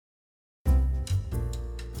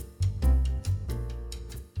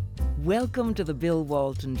Welcome to the Bill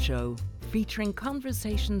Walton Show, featuring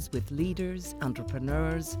conversations with leaders,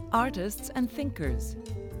 entrepreneurs, artists, and thinkers.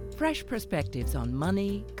 Fresh perspectives on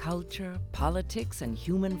money, culture, politics, and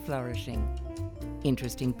human flourishing.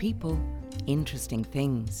 Interesting people, interesting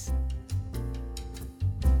things.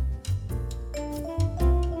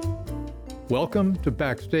 Welcome to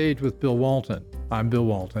Backstage with Bill Walton. I'm Bill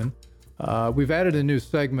Walton. We've added a new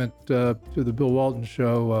segment to the Bill Walton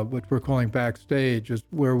Show, which we're calling Backstage, is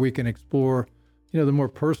where we can explore, the more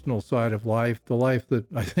personal side of life, the life that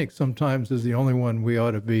I think sometimes is the only one we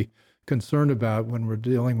ought to be concerned about when we're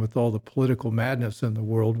dealing with all the political madness in the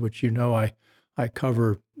world, which I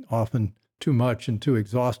cover often too much and too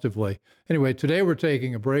exhaustively. Anyway, today we're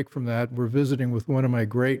taking a break from that. We're visiting with one of my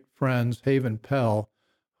great friends, Pell,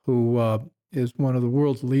 who is one of the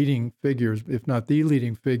world's leading figures, if not the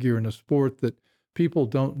leading figure in a sport that people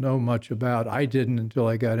don't know much about. I didn't until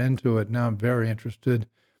I got into it. Now I'm very interested.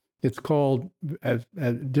 It's called,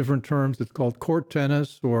 at different terms, it's called court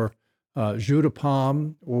tennis or jeu de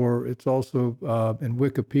paume, or it's also in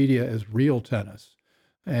Wikipedia as real tennis.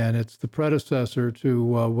 And it's the predecessor to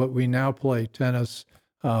what we now play tennis,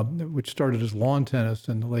 which started as lawn tennis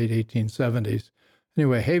in the late 1870s.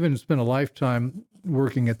 Anyway, Haven spent a lifetime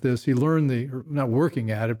working at this. He learned not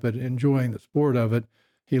working at it, but enjoying the sport of it.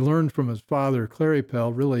 He learned from his father,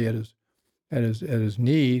 Pell, really at his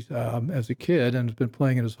knees as a kid, and has been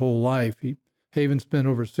playing it his whole life. Haven spent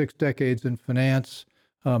over 6 decades in finance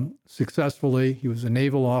successfully. He was a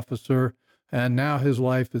naval officer, and now his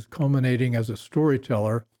life is culminating as a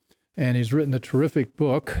storyteller. And he's written a terrific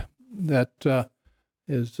book that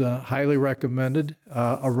is highly recommended,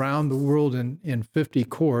 Around the World in 50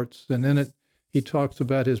 Courts. And in it, he talks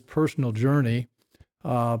about his personal journey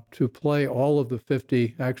to play all of the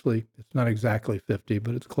 50, actually, it's not exactly 50,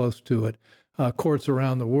 but it's close to it, courts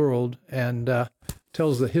around the world, and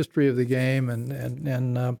tells the history of the game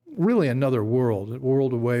and really another world, a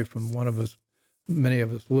world away from many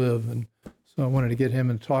of us live. And so I wanted to get him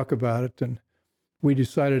and talk about it. And we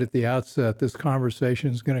decided at the outset this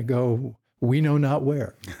conversation is going to go we know not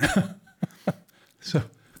where. So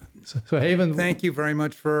Haven. Thank you very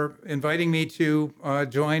much for inviting me to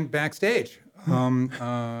join Backstage.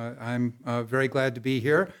 I'm very glad to be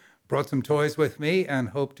here. Brought some toys with me and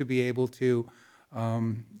hope to be able to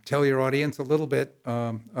tell your audience a little bit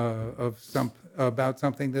about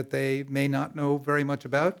something that they may not know very much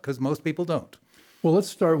about, because most people don't. Well, let's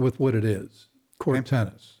start with what it is, court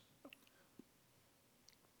tennis.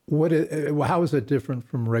 How is it different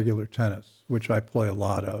from regular tennis, which I play a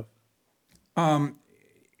lot of?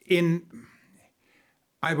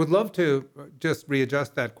 I would love to just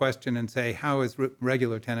readjust that question and say, how is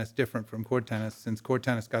regular tennis different from court tennis, since court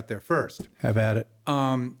tennis got there first? Have at it.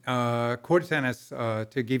 Court tennis,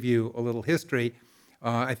 to give you a little history,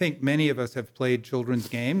 I think many of us have played children's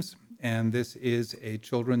games, and this is a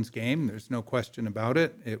children's game. There's no question about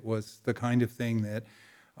it. It was the kind of thing that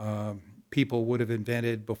people would have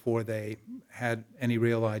invented before they had any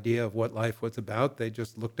real idea of what life was about. They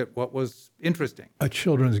just looked at what was interesting. A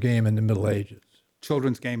children's game in the Middle Ages.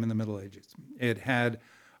 Children's game in the Middle Ages. It had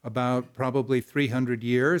about probably 300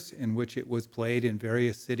 years in which it was played in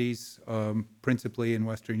various cities, principally in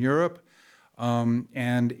Western Europe,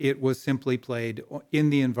 and it was simply played in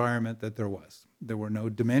the environment that there was. There were no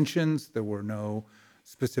dimensions, there were no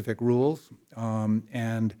specific rules,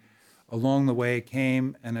 and along the way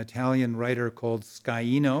came an Italian writer called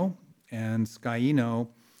Scaino, and Scaino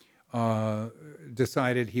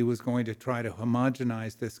decided he was going to try to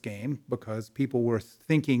homogenize this game because people were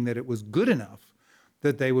thinking that it was good enough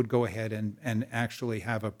that they would go ahead and actually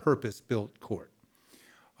have a purpose-built court.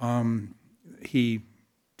 He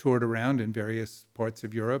toured around in various parts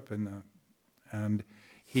of Europe, and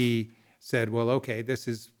he said, well, okay, this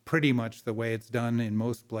is pretty much the way it's done in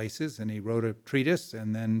most places, and he wrote a treatise,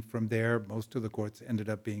 and then from there, most of the courts ended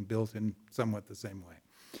up being built in somewhat the same way.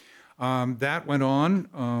 That went on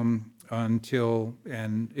until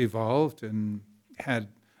and evolved and had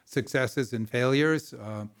successes and failures.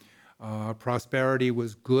 Prosperity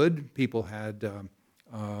was good. People had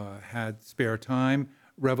spare time.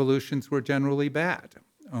 Revolutions were generally bad,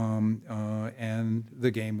 and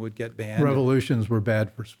the game would get banned. Revolutions were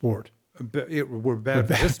bad for sport. Were bad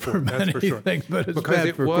for this sport, that's for sure. Things, but it's because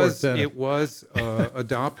bad for court tennis. It was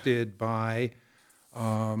adopted by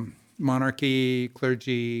monarchy,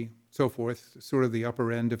 clergy, so forth, sort of the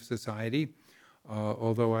upper end of society.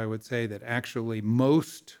 Although I would say that actually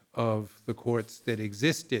most of the courts that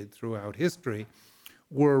existed throughout history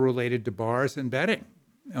were related to bars and betting.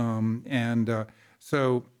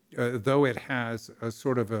 So though it has a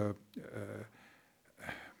sort of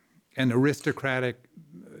an aristocratic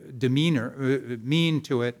mean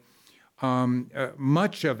to it.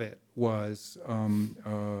 Much of it was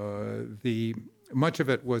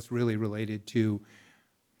really related to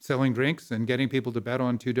selling drinks and getting people to bet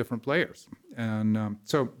on two different players. And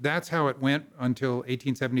so that's how it went until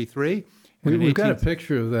 1873. We've got a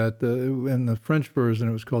picture of that in the French version.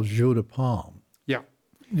 It was called Jeu de Paume. Yeah,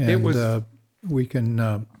 and it was. We'll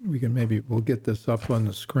get this up on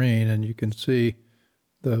the screen, and you can see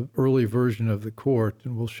the early version of the court,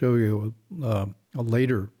 and we'll show you a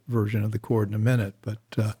later version of the court in a minute. But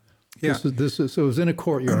this is so it was in a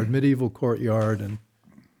courtyard, medieval courtyard, and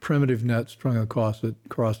primitive net strung across it,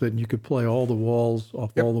 and you could play all the walls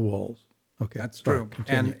off all the walls. Okay, that's true.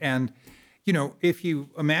 And you know, if you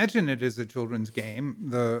imagine it as a children's game,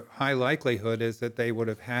 the high likelihood is that they would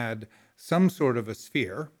have had some sort of a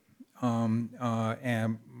sphere,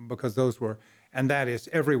 and because those were, and that is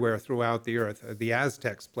everywhere throughout the earth. The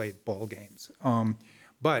Aztecs played ball games,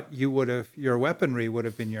 but your weaponry would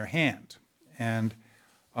have been your hand, and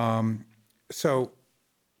so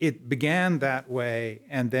it began that way,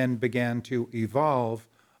 and then began to evolve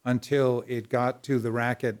until it got to the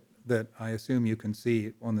racket that I assume you can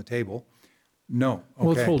see on the table. No. Okay.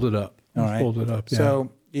 Well, let's hold it up. Hold it up. Yeah.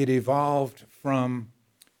 So it evolved from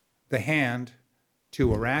the hand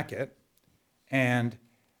to a racket, and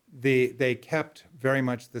they kept very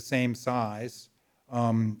much the same size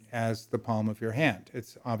as the palm of your hand.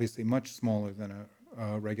 It's obviously much smaller than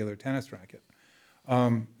a regular tennis racket,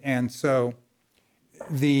 and so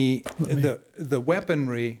the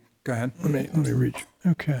weaponry. Go ahead. Let me reach.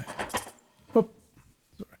 Okay.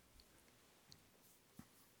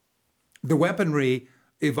 The weaponry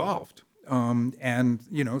evolved, and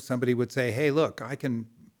you know, somebody would say, "Hey, look, I can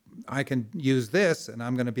use this, and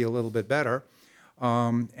I'm going to be a little bit better."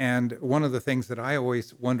 And one of the things that I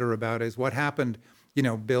always wonder about is what happened. You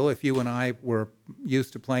know, Bill, if you and I were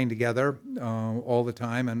used to playing together all the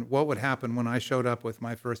time, and what would happen when I showed up with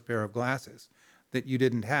my first pair of glasses that you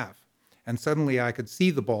didn't have, and suddenly I could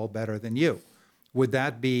see the ball better than you? Would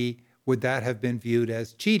that have been viewed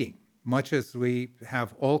as cheating? Much as we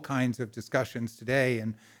have all kinds of discussions today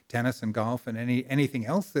in tennis and golf and anything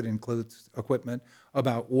else that includes equipment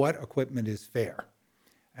about what equipment is fair.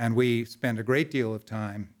 And we spend a great deal of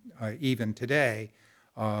time, even today,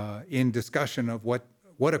 in discussion of what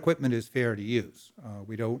equipment is fair to use.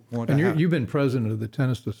 We don't want to. And you've been president of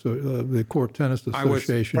the Court Tennis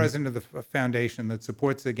Association. I was president of the foundation that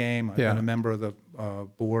supports the game. I've been a member of the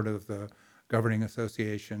board of the governing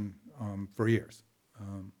association for years.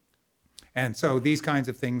 And so these kinds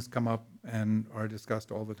of things come up and are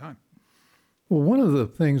discussed all the time. Well, one of the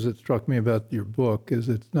things that struck me about your book is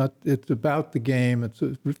it's about the game. It's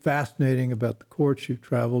fascinating about the courts you've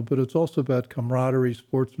traveled, but it's also about camaraderie,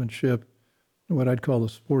 sportsmanship, what I'd call the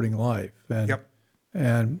sporting life.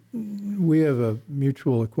 And we have a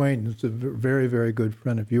mutual acquaintance, a very, very good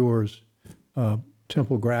friend of yours,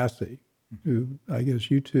 Temple Grassi, who I guess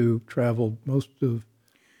you two traveled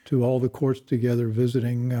to all the courts together,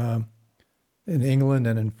 visiting in England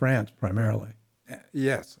and in France primarily.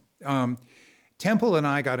 Yes. Temple and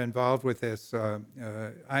I got involved with this.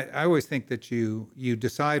 I always think that you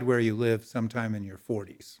decide where you live sometime in your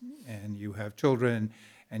 40s, and you have children,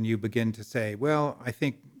 and you begin to say, well, I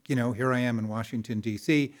think, you know, here I am in Washington,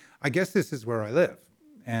 D.C. I guess this is where I live.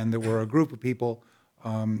 And there were a group of people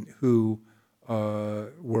who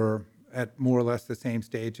were at more or less the same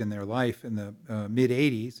stage in their life in the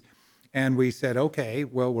mid-'80s. And we said, okay,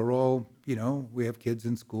 well, we're all, you know, we have kids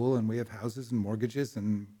in school and we have houses and mortgages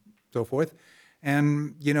and so forth.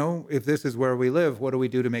 And, you know, if this is where we live, what do we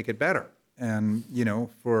do to make it better? And, you know,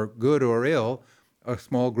 for good or ill, a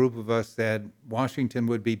small group of us said Washington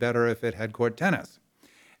would be better if it had court tennis.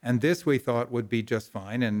 And this we thought would be just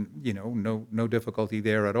fine, and, you know, no difficulty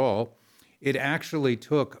there at all. It actually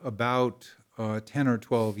took about 10 or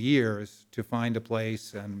 12 years to find a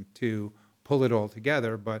place and to pull it all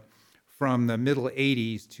together. But from the middle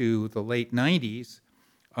 80s to the late 90s,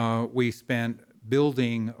 we spent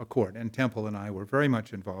building a court, and Temple and I were very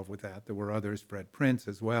much involved with that. There were others, Fred Prince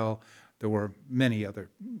as well. There were many other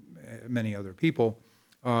people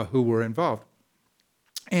who were involved.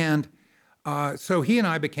 And so he and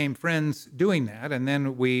I became friends doing that, and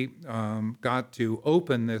then we got to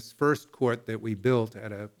open this first court that we built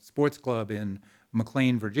at a sports club in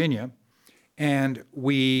McLean, Virginia. And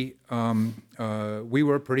we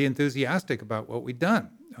were pretty enthusiastic about what we'd done.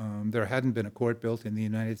 There hadn't been a court built in the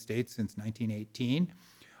United States since 1918,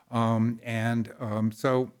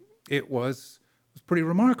 so it was pretty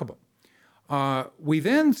remarkable. We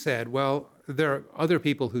then said, well, there are other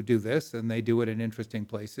people who do this, and they do it in interesting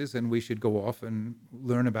places, and we should go off and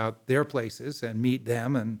learn about their places and meet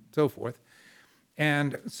them and so forth.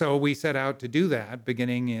 And so we set out to do that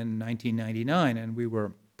beginning in 1999, and we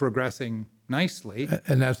were progressing nicely.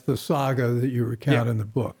 And that's the saga that you recount in the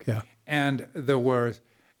book, yeah. And there were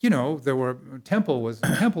Temple was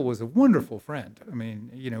a wonderful friend. I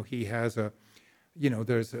mean, he has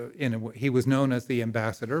he was known as the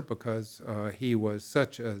ambassador because he was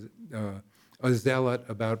such a zealot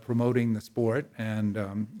about promoting the sport and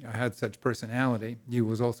had such personality. He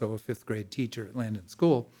was also a fifth grade teacher at Landon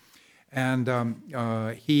School. And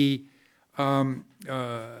he got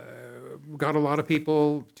a lot of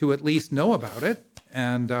people to at least know about it.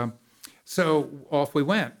 And so off we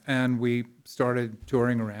went, and we started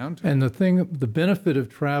touring around. And the benefit of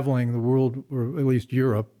traveling the world, or at least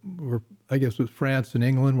Europe, or I guess it was France and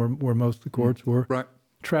England where most of the courts were. Right.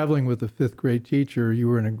 Traveling with a fifth grade teacher, you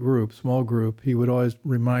were in a small group. He would always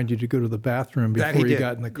remand you to go to the bathroom before you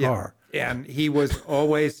got in the car. Yeah. And he was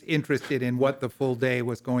always interested in what the full day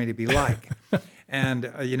was going to be like.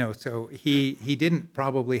 And, so he didn't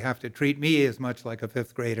probably have to treat me as much like a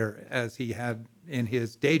fifth grader as he had in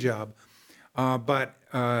his day job. But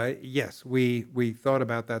yes, we thought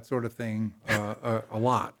about that sort of thing a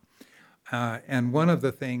lot. And one of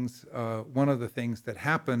the things that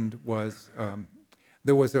happened was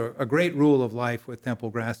there was a great rule of life with Temple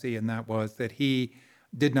Grassi, and that was that he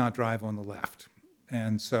did not drive on the left.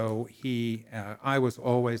 And so I was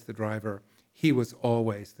always the driver. He was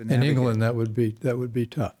always the navigator. In England, that would be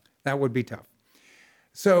tough. That would be tough.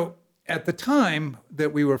 So at the time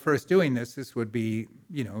that we were first doing this would be,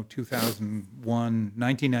 2001,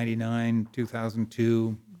 1999,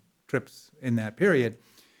 2002, trips in that period.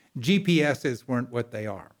 GPSs weren't what they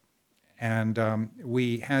are. And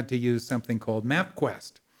we had to use something called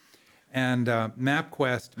MapQuest. And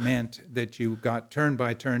MapQuest meant that you got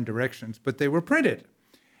turn-by-turn directions, but they were printed.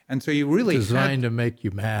 And so you really designed to make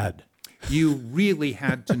you mad. You really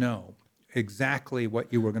had to know exactly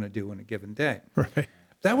what you were going to do in a given day. Right.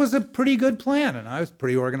 That was a pretty good plan, and I was a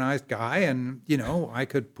pretty organized guy, and, I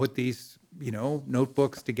could put these,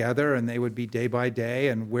 notebooks together, and they would be day by day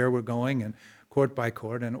and where we're going and court by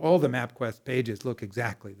court, and all the MapQuest pages look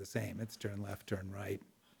exactly the same. It's turn left, turn right,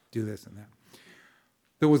 do this and that.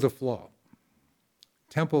 There was a flaw.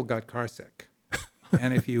 Temple got carsick.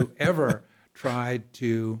 And if you ever tried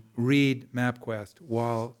to read MapQuest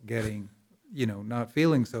while getting, not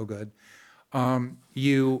feeling so good,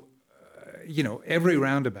 every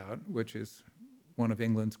roundabout, which is one of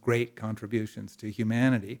England's great contributions to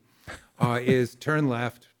humanity, is turn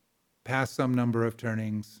left, pass some number of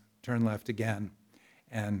turnings, turn left again,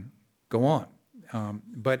 and go on.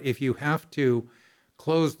 But if you have to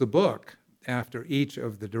close the book after each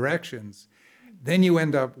of the directions, then you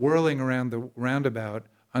end up whirling around the roundabout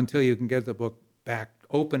until you can get the book back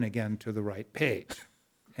open again to the right page.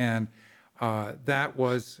 And that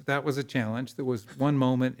was a challenge. There was one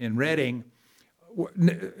moment in Reading.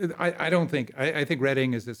 I think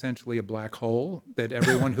Reading is essentially a black hole, that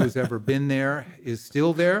everyone who's ever been there is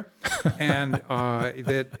still there. And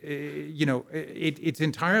it's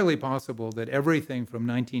entirely possible that everything from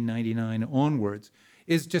 1999 onwards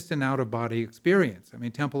is just an out-of-body experience. I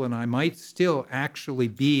mean, Temple and I might still actually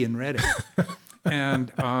be in Reading.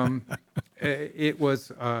 And it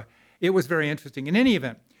was very interesting. In any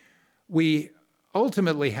event, we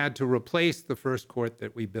ultimately had to replace the first court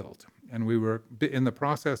that we built. And we were in the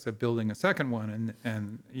process of building a second one.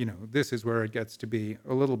 And this is where it gets to be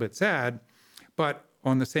a little bit sad, but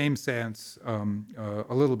on the same sense, a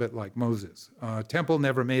little bit like Moses. Temple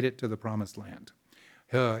never made it to the promised land.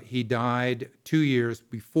 He died 2 years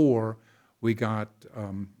before we got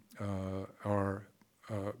our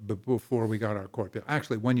court built.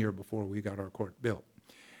 Actually, 1 year before we got our court built.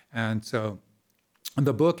 And so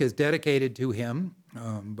the book is dedicated to him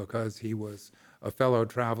because he was a fellow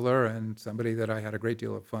traveler and somebody that I had a great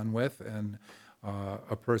deal of fun with, and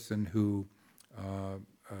a person who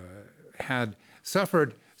had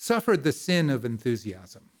suffered the sin of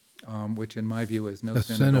enthusiasm, which in my view is no sin at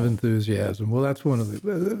all. The sin of enthusiasm. Well, that's one of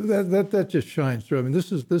the that just shines through. I mean,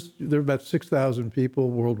 there are about 6,000 people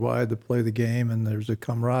worldwide that play the game, and there's a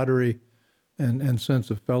camaraderie and sense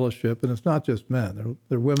of fellowship. And it's not just men;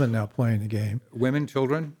 there are women now playing the game. Women,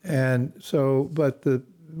 children, and so. But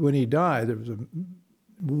when he died, there was a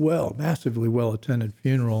massively well-attended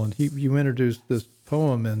funeral, and you introduced this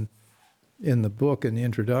poem in the book in the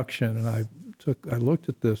introduction, and I looked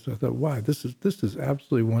at this and I thought, wow, this is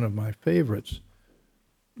absolutely one of my favorites.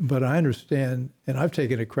 But I understand, and I've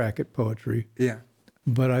taken a crack at poetry. Yeah.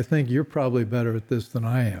 but I think you're probably better at this than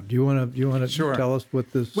I am. Do you want to Sure. tell us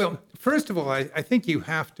what this? Well, first of all, I think you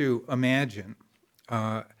have to imagine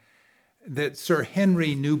that Sir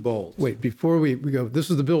Henry Newbolt. Wait, before we go, this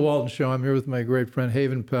is the Bill Walton Show. I'm here with my great friend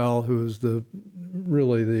Haven Pell, who is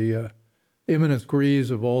really the eminence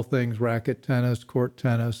grise of all things racket tennis, court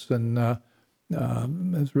tennis, and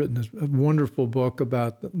has written a wonderful book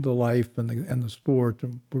about the life and the sport.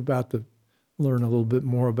 And we're about to learn a little bit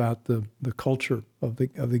more about the culture of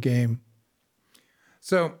the game.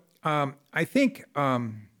 So I think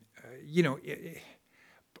I'm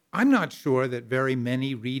not sure that very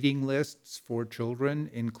many reading lists for children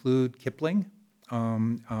include Kipling.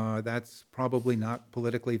 That's probably not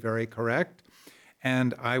politically very correct.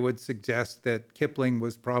 And I would suggest that Kipling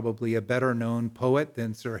was probably a better known poet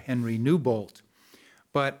than Sir Henry Newbolt.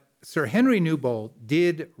 But Sir Henry Newbolt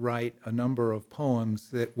did write a number of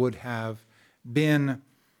poems that would have been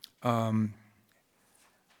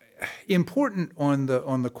important on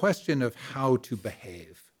the question of how to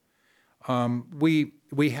behave.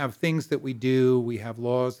 We have things that we do, we have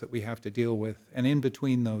laws that we have to deal with, and in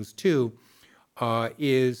between those two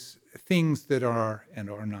is things that are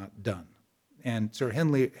and are not done. And Sir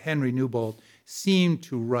Henry Newbolt seemed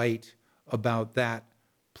to write about that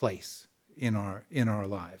place in our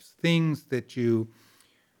lives. Things that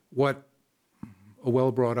what a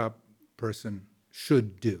well-brought-up person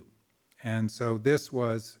should do. And so this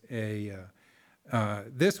was a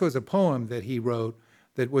poem that he wrote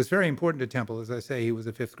that was very important to Temple. As I say, he was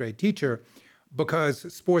a fifth grade teacher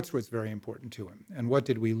because sports was very important to him. And what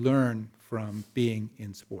did we learn from being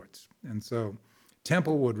in sports? And so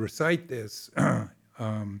Temple would recite this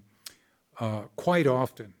quite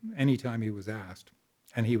often, anytime he was asked,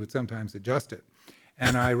 and he would sometimes adjust it.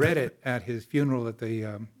 And I read it at his funeral at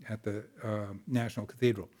the National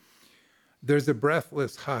Cathedral. There's a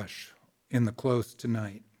breathless hush in the close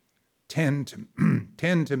tonight, 10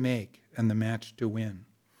 to make and the match to win.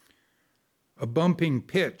 A bumping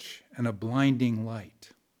pitch and a blinding light.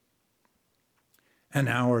 An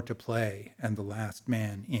hour to play and the last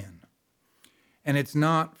man in. And it's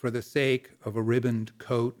not for the sake of a ribboned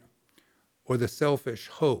coat or the selfish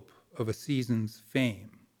hope of a season's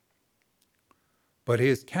fame, but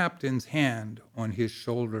his captain's hand on his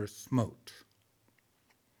shoulder smote.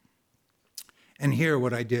 And here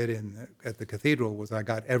what I did at the cathedral was I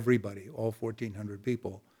got everybody, all 1,400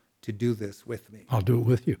 people, to do this with me. I'll do it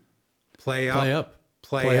with you. Play up,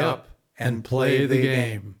 play up, and play the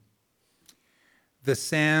game. The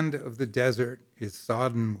sand of the desert is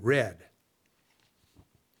sodden red.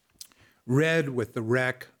 Red with the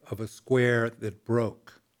wreck of a square that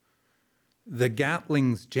broke. The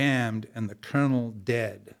Gatlings jammed and the colonel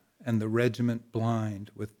dead, and the regiment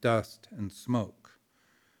blind with dust and smoke.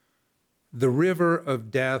 The river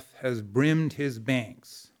of death has brimmed his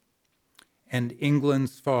banks, and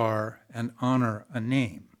England's far and honor a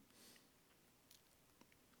name.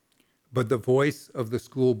 But the voice of the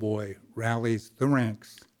schoolboy rallies the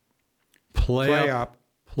ranks. Play up,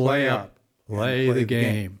 play the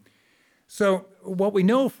game. So what we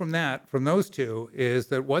know from those two, is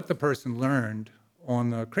that what the person learned on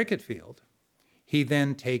the cricket field, he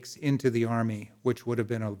then takes into the army, which would have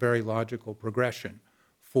been a very logical progression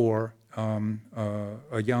for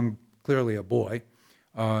a young, clearly a boy,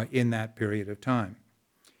 in that period of time.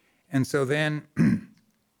 And so then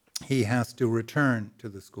he has to return to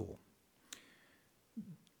the school.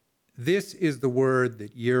 This is the word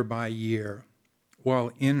that year by year,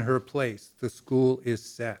 while in her place the school is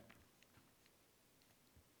set.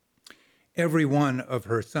 Every one of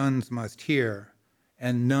her sons must hear,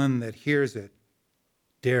 and none that hears it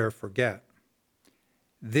dare forget.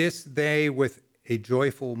 This they with a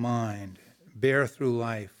joyful mind bear through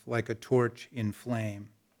life like a torch in flame,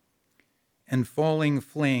 and falling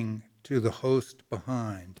fling to the host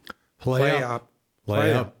behind. Play up,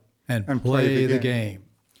 and play the game.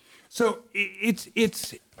 So it's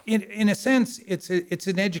in a sense, it's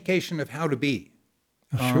an education of how to be.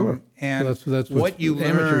 Sure. And that's what you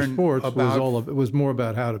amateur learn sports about it was more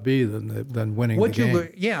about how to be than winning the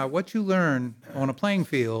game. What you learn on a playing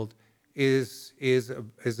field is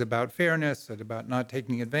about fairness and about not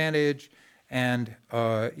taking advantage. And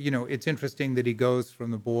it's interesting that he goes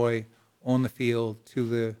from the boy on the field to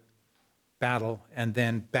the battle and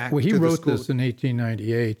then back. Well, he to the wrote school. this in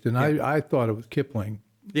 1898, and I thought it was Kipling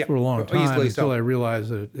for a long time easily until so. I realized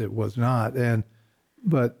that it was not.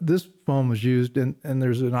 But this poem was used, and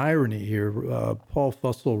there's an irony here. Paul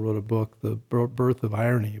Fussell wrote a book, The Birth of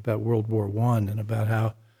Irony, about World War I, and about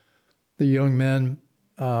how the young men,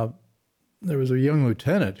 there was a young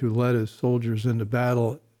lieutenant who led his soldiers into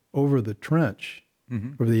battle over the trench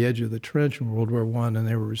over the edge of the trench in World War I, and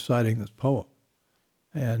they were reciting this poem.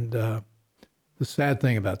 And the sad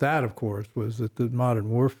thing about that, of course, was that the modern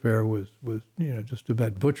warfare was just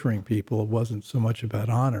about butchering people. It wasn't so much about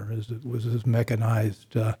honor as it was this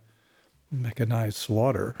mechanized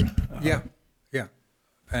slaughter. Yeah.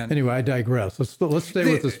 And anyway, I digress. Let's stay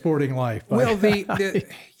with the sporting life. Well, I think that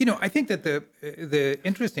the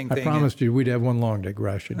interesting thing. I promised you we'd have one long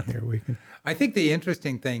digression here. We can. I think the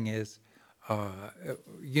interesting thing is,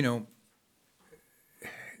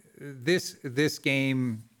 this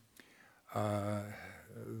game.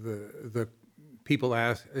 The people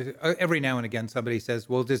ask every now and again. Somebody says,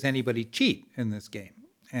 "Well, does anybody cheat in this game?"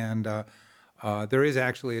 And there is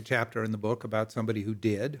actually a chapter in the book about somebody who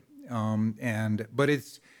did. But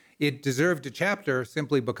it deserved a chapter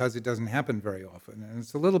simply because it doesn't happen very often, and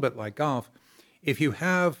it's a little bit like golf. If you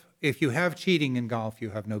have cheating in golf,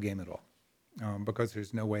 you have no game at all, because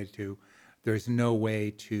there's no way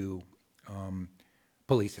to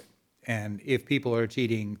police it. And if people are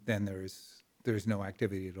cheating, then there's no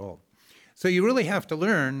activity at all. So you really have to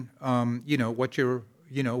learn, what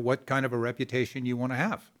kind of a reputation you want to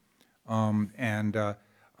have,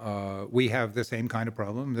 we have the same kind of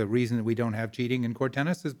problem. The reason that we don't have cheating in court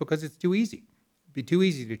tennis is because it's too easy. It'd be too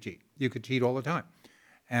easy to cheat. You could cheat all the time.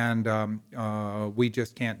 And we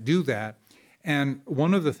just can't do that. And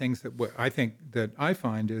one of the things that I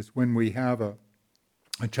find is when we have a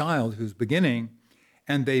child who's beginning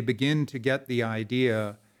and they begin to get the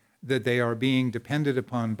idea that they are being depended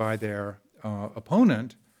upon by their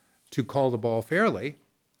opponent to call the ball fairly,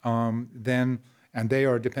 and they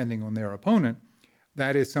are depending on their opponent,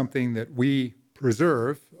 that is something that we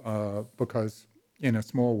preserve because in a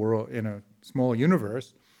small world, in a small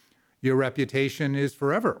universe, your reputation is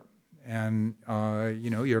forever. And,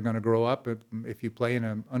 you're going to grow up. If you play in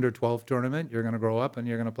an under 12 tournament, you're going to grow up and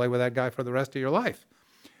you're going to play with that guy for the rest of your life.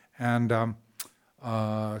 And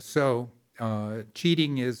so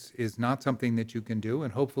cheating is not something that you can do.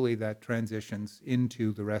 And hopefully that transitions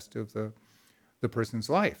into the rest of the person's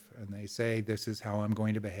life. And they say, this is how I'm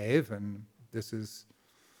going to behave. And this is...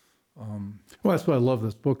 Well, that's why I love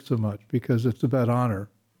this book so much, because it's about honor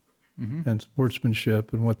and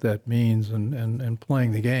sportsmanship and what that means and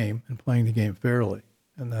playing the game and playing the game fairly.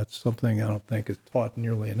 And that's something I don't think is taught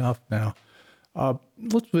nearly enough now.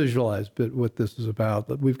 Let's visualize a bit what this is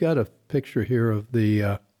about. We've got a picture here of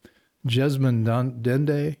the Jesmond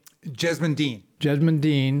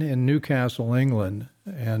Dean in Newcastle, England.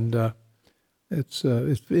 And it's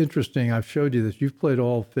interesting. I've showed you this. You've played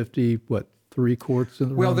all 53 courts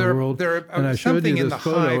around the world. And I showed you this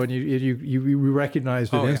photo, and you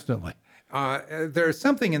recognized it instantly. There's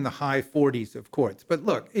something in the high 40s of courts. But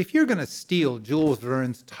look, if you're going to steal Jules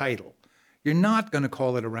Verne's title, you're not going to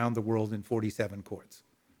call it around the world in 47 courts.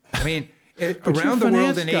 I mean, around the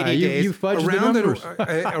world in 80 days, around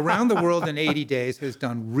the world in 80 days has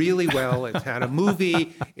done really well. It's had a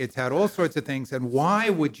movie. It's had all sorts of things. And why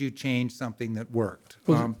would you change something that worked?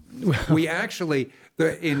 We actually...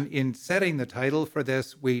 In setting the title for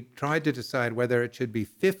this, we tried to decide whether it should be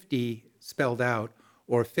 50 spelled out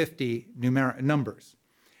or 50 numbers.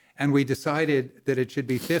 And we decided that it should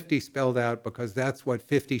be 50 spelled out because that's what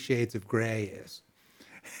 50 Shades of Grey is.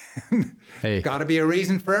 Hey. Got to be a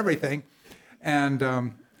reason for everything. And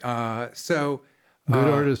so... Good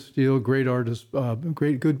artists steal, great artists,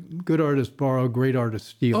 good artists borrow, great artists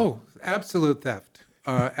steal. Oh, absolute theft.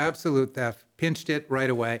 Absolute theft. Pinched it right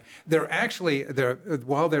away.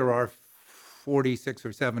 While there are 46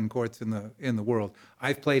 or 7 courts in the world,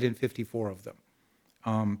 I've played in 54 of them,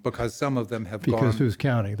 because some of them have gone. Because who's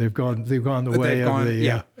counting? They've gone the way of the.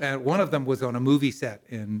 Yeah, and one of them was on a movie set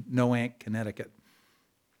in Noank, Connecticut.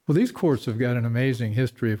 Well, these courts have got an amazing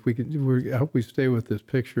history. I hope we stay with this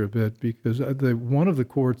picture a bit, because one of the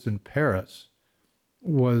courts in Paris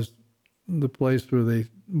was the place where they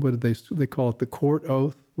call it the court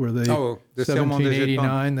oath, where they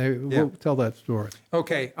 1789. We'll tell that story.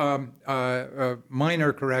 Okay,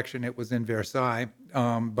 minor correction. It was in Versailles,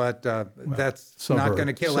 but that's not going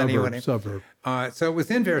to kill anyone. Suburb. So it was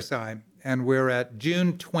in Versailles, and we're at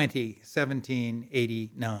June 20,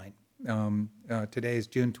 1789. Today is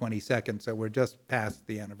June 22nd, so we're just past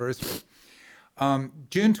the anniversary.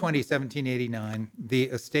 June 20, 1789, the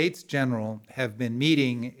Estates General have been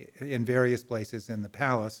meeting in various places in the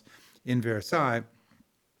palace in Versailles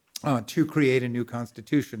to create a new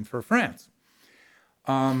constitution for France.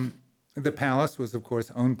 The palace was, of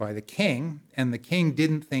course, owned by the king, and the king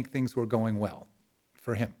didn't think things were going well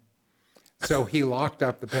for him. So he locked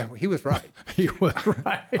up the palace. He was right. He was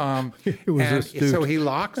right. He was astute. So he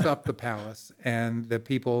locks up the palace, and the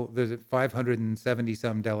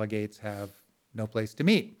 570-some delegates have no place to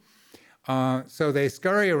meet. So they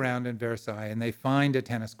scurry around in Versailles and they find a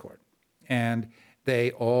tennis court. And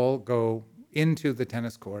they all go into the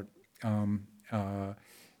tennis court and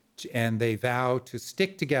they vow to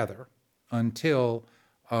stick together until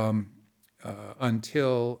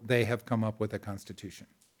they have come up with a constitution.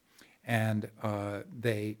 And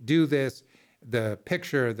they do this. The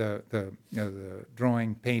picture, the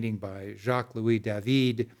drawing, painting by Jacques-Louis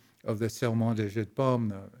David of the Serment de Jeu de Paume,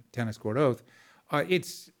 the tennis court oath,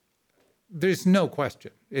 there's no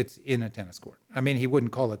question it's in a tennis court. I mean, he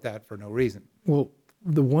wouldn't call it that for no reason. Well,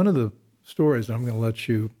 one of the stories, I'm going to let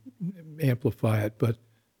you amplify it, but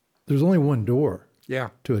there's only one door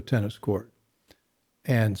to a tennis court.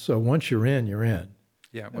 And so once you're in, you're in.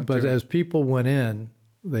 Yeah. But as people went in,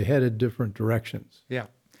 they headed different directions. Yeah.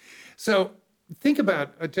 So think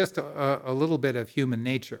about just a little bit of human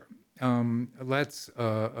nature. Let's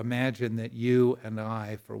imagine that you and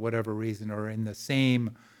I, for whatever reason, are in the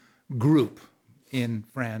same group in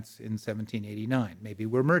France in 1789. Maybe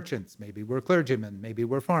we're merchants, maybe we're clergymen, maybe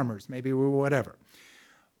we're farmers, maybe we're whatever.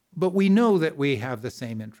 But we know that we have the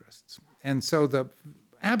same interests. And so the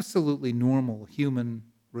absolutely normal human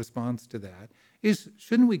response to that is,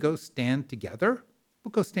 shouldn't we go stand together?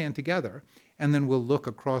 We'll go stand together, and then we'll look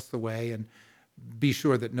across the way and be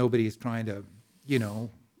sure that nobody is trying to,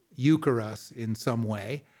 euchre us in some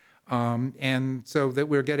way, and so that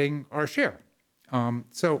we're getting our share.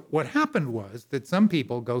 So what happened was that some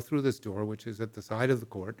people go through this door, which is at the side of the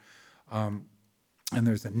court, and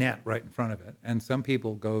there's a net right in front of it, and some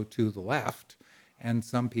people go to the left, and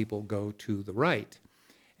some people go to the right.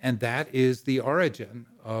 And that is the origin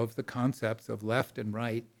of the concepts of left and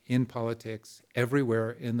right in politics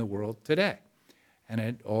everywhere in the world today. And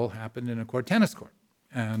it all happened in a court tennis court.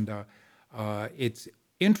 And it's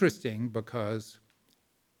interesting because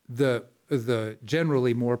the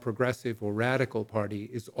generally more progressive or radical party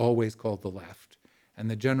is always called the left, and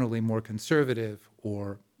the generally more conservative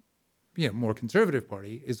or more conservative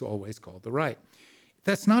party is always called the right.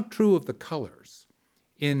 That's not true of the colors.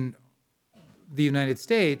 In the United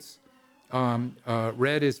States,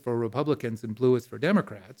 red is for Republicans and blue is for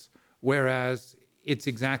Democrats, whereas it's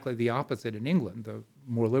exactly the opposite in England. The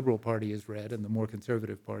more liberal party is red and the more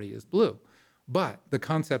conservative party is blue. But the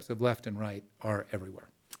concepts of left and right are everywhere.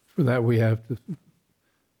 For that, we have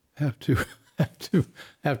to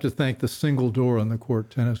thank the single door on the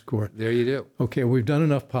tennis court. There you do. Okay, we've done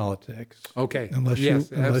enough politics. Okay.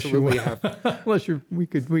 Absolutely have.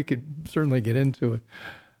 We could certainly get into it.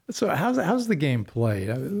 So how's the game played?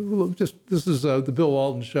 This is the Bill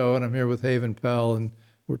Walton Show, and I'm here with Haven Pell, and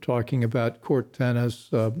we're talking about court tennis.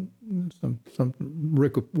 Some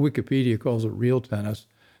Wikipedia calls it real tennis.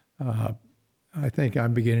 I think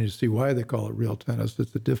I'm beginning to see why they call it real tennis.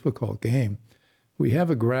 It's a difficult game. We have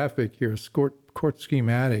a graphic here, a court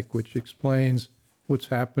schematic, which explains what's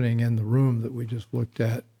happening in the room that we just looked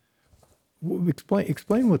at.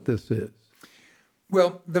 Explain what this is.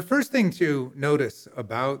 Well, the first thing to notice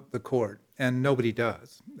about the court, and nobody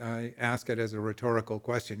does, I ask it as a rhetorical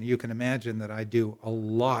question. You can imagine that I do a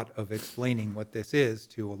lot of explaining what this is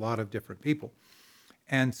to a lot of different people.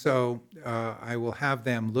 And so I will have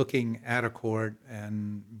them looking at a court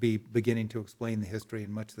and be beginning to explain the history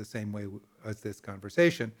in much the same way as this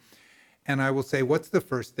conversation. And I will say, what's the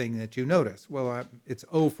first thing that you notice? Well, it's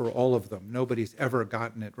O for all of them. Nobody's ever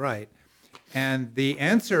gotten it right. And the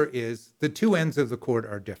answer is the two ends of the court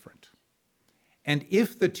are different. And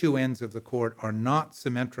if the two ends of the court are not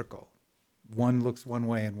symmetrical, one looks one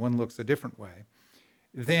way and one looks a different way,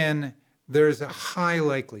 then there's a high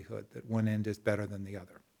likelihood that one end is better than the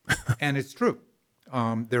other. And it's true.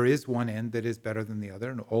 There is one end that is better than the other,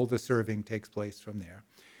 and all the serving takes place from there.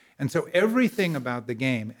 And so everything about the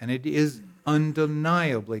game, and it is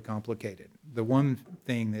undeniably complicated. The one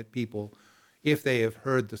thing that people, if they have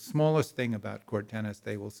heard the smallest thing about court tennis,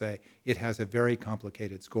 they will say it has a very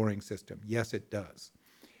complicated scoring system. Yes, it does.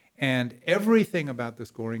 And everything about the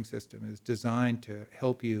scoring system is designed to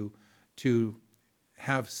help you to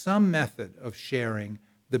have some method of sharing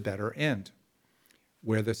the better end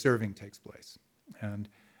where the serving takes place. And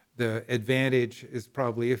the advantage is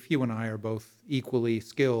probably, if you and I are both equally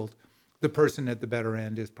skilled, the person at the better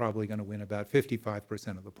end is probably going to win about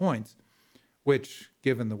 55% of the points, which,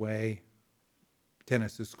 given the way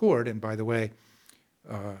tennis is scored, and by the way,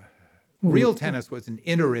 real tennis was an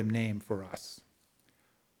interim name for us.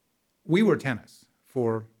 We were tennis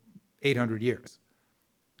for 800 years.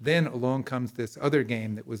 Then along comes this other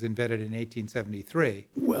game that was invented in 1873.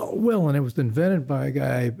 Well, and it was invented by a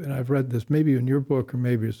guy, and I've read this maybe in your book or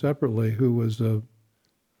maybe separately, who was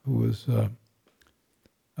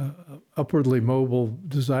upwardly mobile,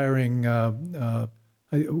 desiring.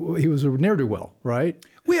 He was a ne'er-do-well, right?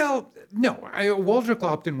 Well, no, Walter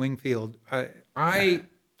Clopton Wingfield. I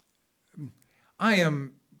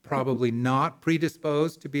am probably not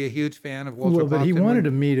predisposed to be a huge fan of Walter. Well, but he Clopton wanted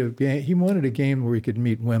to meet a game. He wanted a game where he could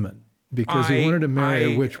meet women because he wanted to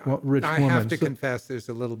marry a rich woman. I have to confess, there's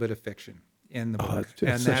a little bit of fiction in the book,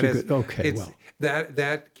 and that is okay. Well,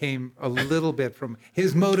 that came a little bit from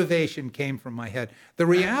his motivation, came from my head. The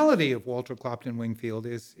reality of Walter Clopton Wingfield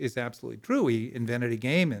is absolutely true. He invented a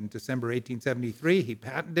game in December 1873. He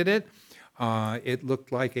patented it. It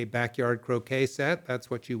looked like a backyard croquet set. That's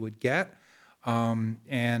what you would get.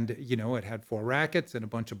 And, you know, it had 4 rackets and a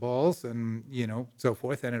bunch of balls and, you know, so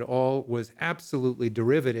forth. And it all was absolutely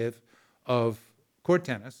derivative of court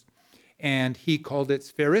tennis. And he called it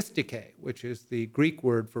spheristike, which is the Greek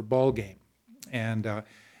word for ball game. And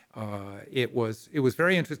it was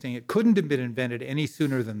very interesting. It couldn't have been invented any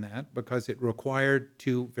sooner than that because it required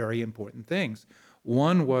 2 very important things.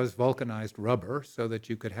 One was vulcanized rubber so that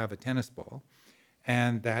you could have a tennis ball.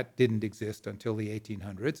 And that didn't exist until the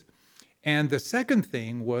 1800s. And the second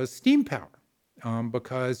thing was steam power,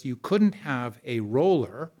 because you couldn't have a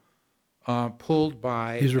roller pulled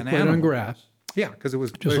by these were an played animal. on grass. Yeah, because it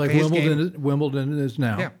was Just like Wimbledon is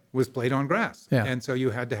now. Yeah, was played on grass. Yeah. And so you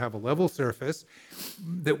had to have a level surface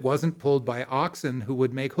that wasn't pulled by oxen who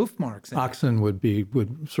would make hoof marks. Oxen would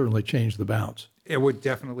certainly change the bounce. It would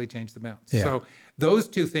definitely change the bounce. Yeah. So those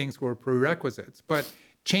 2 things were prerequisites. But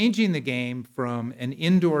changing the game from an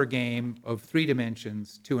indoor game of 3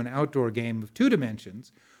 dimensions to an outdoor game of 2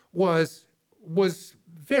 dimensions was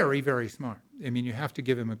very, very smart. I mean, you have to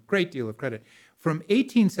give him a great deal of credit. From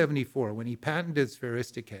 1874, when he patented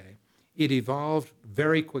spheristike, it evolved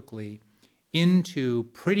very quickly into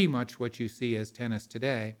pretty much what you see as tennis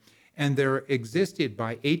today. And there existed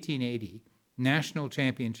by 1880 national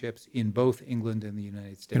championships in both England and the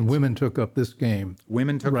United States. And women took up this game.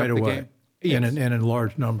 Women took right up the away. game. Yes. And in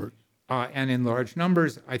large numbers. And in large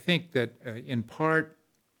numbers. I think that in part,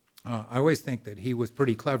 I always think that he was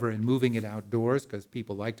pretty clever in moving it outdoors because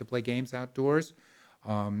people like to play games outdoors.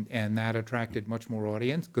 And that attracted much more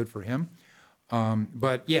audience. Good for him.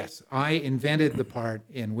 But yes, I invented the part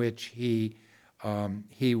in which he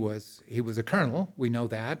was a colonel. We know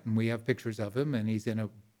that, and we have pictures of him, and he's in a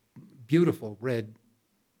beautiful red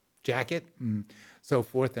jacket and so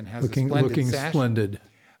forth, and has a splendid sash. Splendid.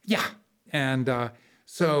 Yeah, and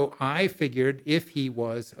so I figured if he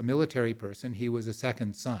was a military person, he was a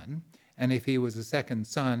second son, and if he was a second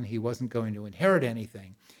son, he wasn't going to inherit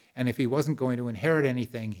anything. And if he wasn't going to inherit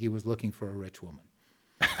anything, he was looking for a rich woman.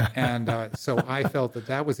 And so I felt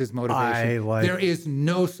that was his motivation. There is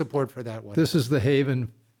no support for that whatsoever. This is the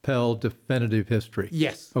Haven Pell definitive history.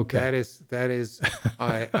 Yes. Okay. That is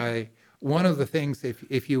one of the things,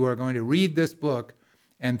 if you are going to read this book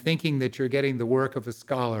and thinking that you're getting the work of a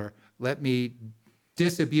scholar, let me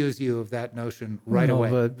disabuse you of that notion right away.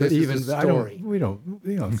 But this even is a story. we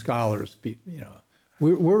don't, scholars,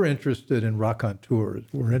 we're interested in raconteurs.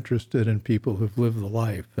 We're interested in people who've lived the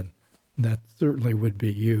life, and that certainly would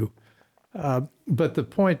be you. But the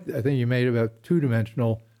point I think you made about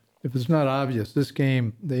 2-dimensional, if it's not obvious, this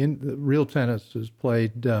game, the real tennis is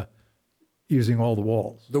played using all the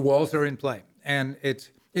walls. The walls are in play, and it's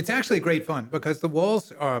actually great fun because the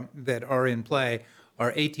walls that are in play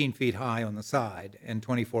are 18 feet high on the side and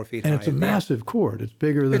 24 feet high. And it's a massive court. It's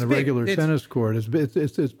bigger than a regular tennis court.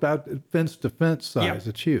 It's about fence to fence size. Yeah.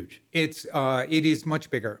 It's huge. It is much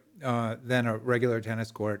bigger than a regular tennis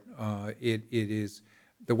court. It is,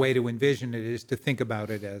 the way to envision it is to think about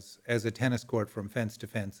it as a tennis court from fence to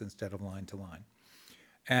fence instead of line to line.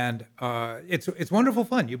 And it's wonderful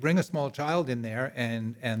fun. You bring a small child in there,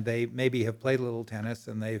 and they maybe have played a little tennis,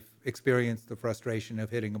 and they've experienced the frustration of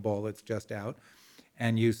hitting a ball that's just out.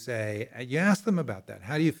 And you ask them about that.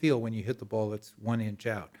 How do you feel when you hit the ball that's 1 inch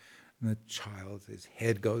out? And the child, his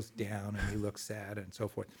head goes down, and he looks sad, and so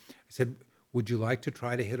forth. I said, would you like to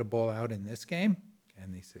try to hit a ball out in this game?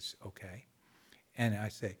 And he says, okay. And I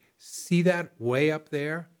say, see that way up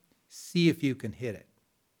there? See if you can hit it.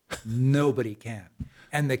 Nobody can.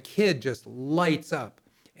 And the kid just lights up.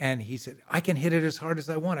 And he said, I can hit it as hard as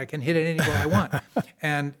I want. I can hit it anywhere I want.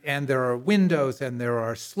 And there are windows, and there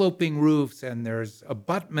are sloping roofs, and there's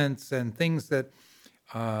abutments and things that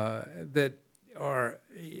are,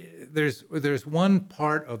 there's one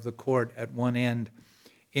part of the court at one end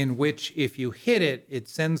in which if you hit it, it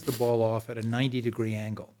sends the ball off at a 90-degree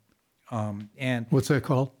angle. And what's that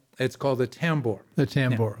called? It's called the tambour. The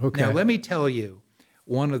tambour, okay. Now, let me tell you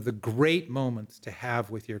one of the great moments to have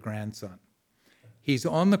with your grandson. He's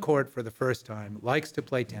on the court for the first time, likes to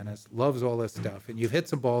play tennis, loves all this stuff, and you've hit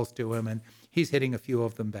some balls to him, and he's hitting a few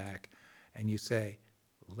of them back. And you say,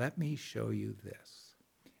 let me show you this.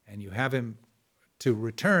 And you have him to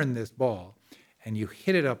return this ball, and you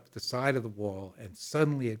hit it up the side of the wall, and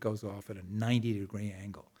suddenly it goes off at a 90-degree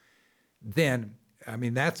angle. Then, I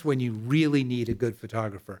mean, that's when you really need a good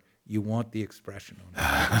photographer. You want the expression on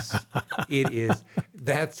their face.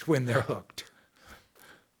 That's when they're hooked.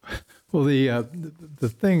 Well, the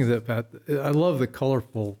thing that I love the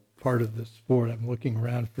colorful part of this sport. I'm looking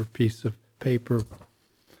around for a piece of paper.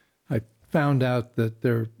 I found out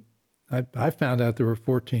that I found out there were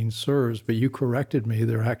 14 serves, but you corrected me.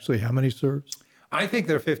 There are actually how many serves? I think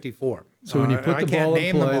they're 54. So when you put the ball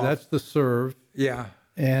in play, that's the serve. Yeah.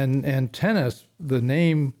 And tennis, the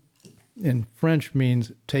name in French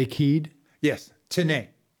means take heed. Yes, tenez.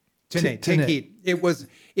 Take heed. It was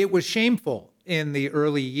shameful in the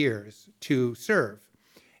early years to serve.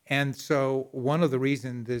 And so one of the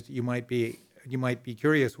reasons that you might be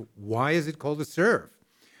curious, why is it called a serve?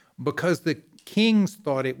 Because the kings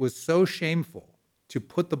thought it was so shameful to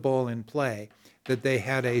put the ball in play that they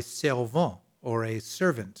had a servant, or a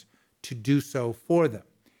servant, to do so for them.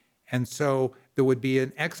 And so there would be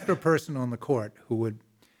an extra person on the court who would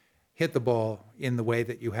hit the ball in the way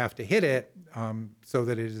that you have to hit it, so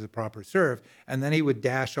that it is a proper serve. And then he would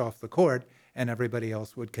dash off the court and everybody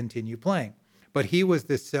else would continue playing. But he was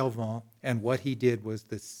the servant, and what he did was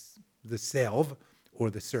the serve, or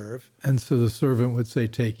the serve. And so the servant would say,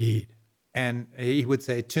 take heed. And he would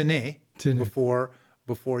say, tenez,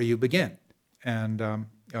 before you begin. And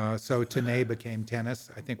so tenez became tennis.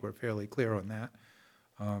 I think we're fairly clear on that.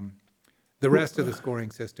 The rest of the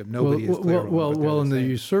scoring system, nobody is clear on. Well, in the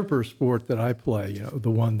usurper sport that I play,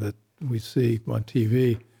 the one that we see on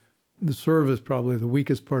TV, the serve is probably the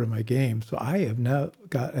weakest part of my game. So I have now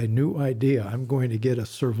got a new idea. I'm going to get a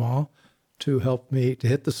servant to help me to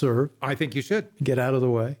hit the serve. I think you should. Get out of the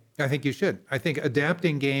way. I think you should. I think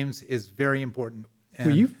adapting games is very important. And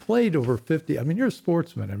well, you've played over 50. I mean, you're a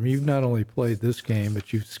sportsman. I mean, you've not only played this game,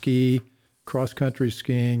 but you ski, cross-country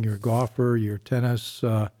skiing, you're a golfer, you're tennis.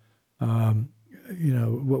 What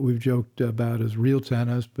we've joked about is real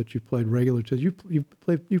tennis, but you played regular tennis.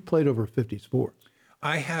 You've played over 50 sports.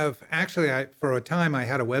 I have actually. For a time, I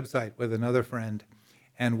had a website with another friend,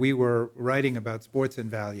 and we were writing about sports and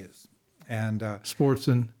values, and sports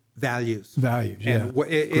and values. Values, yeah.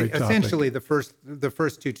 And essentially, the first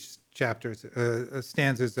two chapters,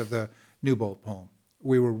 stanzas of the Newbold poem,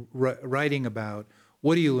 we were writing about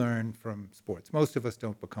what do you learn from sports. Most of us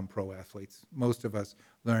don't become pro athletes. Most of us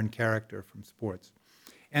learn character from sports,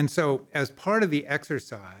 and so as part of the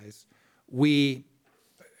exercise,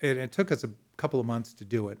 it took us a couple of months to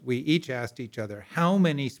do it. We each asked each other, how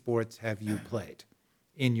many sports have you played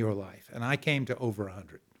in your life? And I came to over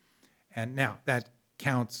 100. And now that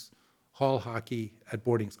counts hall hockey at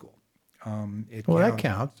boarding school. That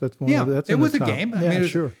counts. That's one. Yeah, That's it was a top. game. Yeah, I mean,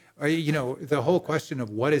 sure. The whole question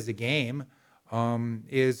of what is a game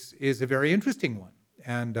is a very interesting one.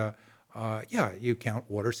 And you count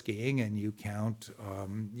water skiing, and you count.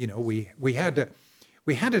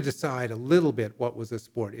 We had to decide a little bit what was a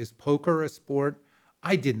sport. Is poker a sport?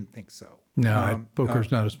 I didn't think so. No,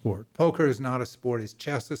 poker's not a sport. Poker is not a sport. Is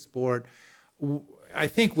chess a sport? I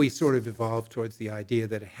think we sort of evolved towards the idea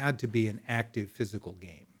that it had to be an active physical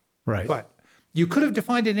game. Right. But you could have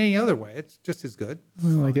defined it any other way. It's just as good.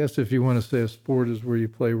 Well, I guess if you want to say a sport is where you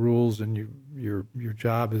play rules and your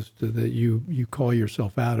job is that you call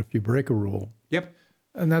yourself out if you break a rule. Yep.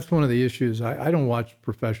 And that's one of the issues. I don't watch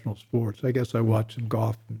professional sports. I guess I watch some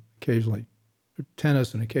golf and occasionally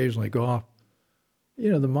tennis and occasionally golf.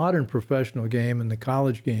 The modern professional game and the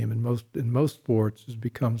college game in most sports has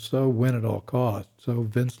become so win at all costs, so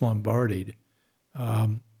Vince Lombardi,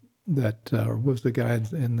 that was the guy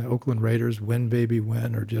in the Oakland Raiders, win baby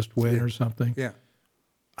win, or just win or something. Yeah.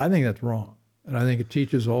 I think that's wrong, and I think it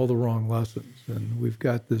teaches all the wrong lessons. And we've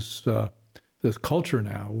got this culture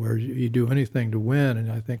now where you do anything to win,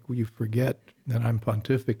 and I think you forget, and I'm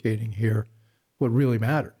pontificating here, what really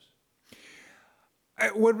matters.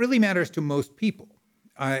 What really matters to most people.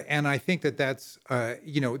 And I think that's,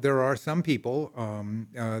 there are some people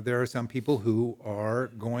who are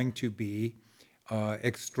going to be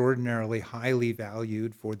extraordinarily highly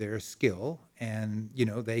valued for their skill. And,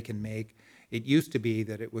 they can make, it used to be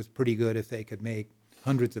that it was pretty good if they could make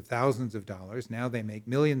hundreds of thousands of dollars. Now they make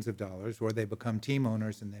millions of dollars, or they become team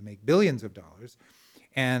owners and they make billions of dollars.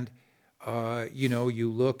 And,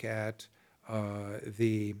 you look at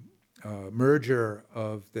the merger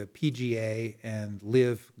of the PGA and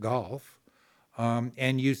Live Golf,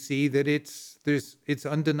 And you see that it's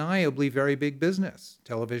undeniably very big business.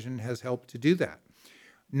 Television has helped to do that.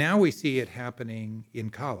 Now we see it happening in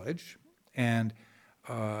college, and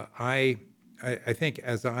I think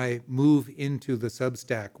as I move into the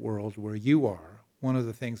Substack world where you are, one of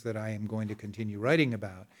the things that I am going to continue writing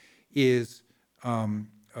about is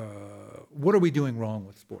what are we doing wrong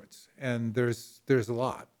with sports? And there's a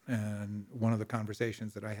lot. And one of the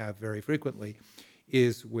conversations that I have very frequently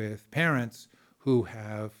is with parents who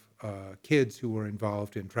have kids who are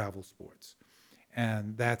involved in travel sports.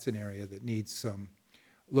 And that's an area that needs some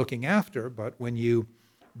looking after. But when you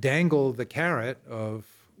dangle the carrot of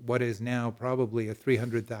what is now probably a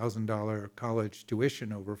 $300,000 college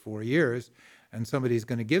tuition over 4 years, and somebody's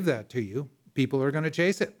going to give that to you, people are going to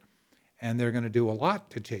chase it. And they're going to do a lot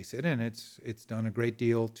to chase it. And it's done a great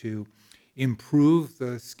deal to improve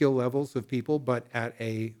the skill levels of people, but at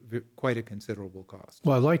quite a considerable cost.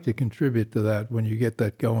 Well, I'd like to contribute to that when you get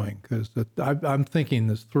that going, because I'm thinking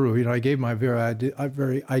this through. You know, I gave my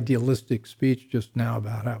very idealistic speech just now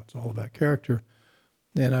about how it's all about character,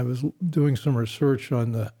 and I was doing some research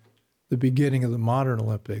on the beginning of the modern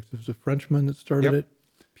Olympics. It was a Frenchman that started it.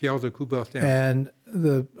 Pell de Coubertin. And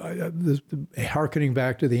the harkening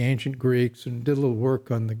back to the ancient Greeks, and did a little work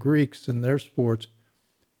on the Greeks and their sports.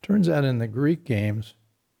 Turns out in the Greek games,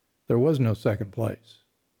 there was no second place.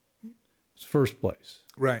 It was first place.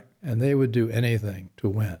 Right. And they would do anything to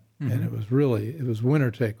win. Mm-hmm. And it was winner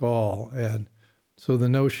take all. And so the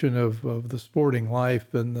notion of the sporting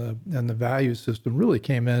life and the value system really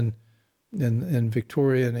came in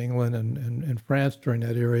Victorian England and France during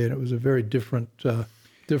that area. And it was a very different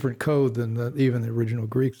code than even the original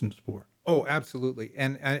Greeks in sport. Oh, absolutely.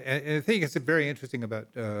 And I think it's very interesting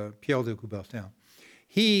about Pell de Coubertin.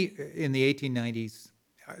 He, in the 1890s,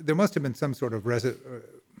 there must have been some sort of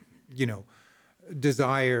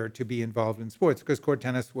desire to be involved in sports, because court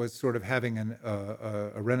tennis was sort of having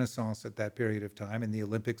a renaissance at that period of time, and the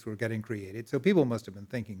Olympics were getting created. So people must have been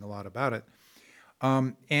thinking a lot about it.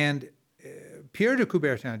 And Pierre de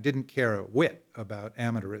Coubertin didn't care a whit about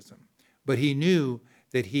amateurism, but he knew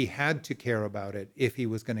that he had to care about it if he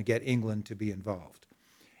was going to get England to be involved.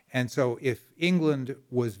 And so if England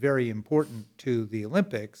was very important to the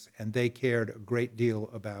Olympics, and they cared a great deal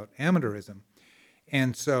about amateurism,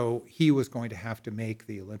 and so he was going to have to make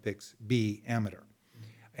the Olympics be amateur.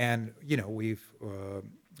 And, you know,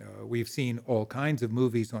 we've seen all kinds of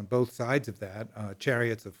movies on both sides of that.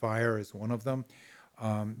 Chariots of Fire is one of them.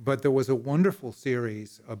 But there was a wonderful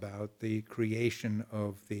series about the creation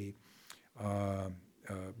of the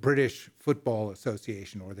British Football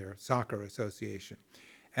Association, or their soccer association,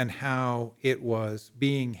 and how it was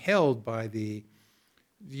being held by the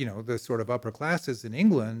sort of upper classes in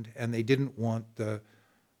England, and they didn't want the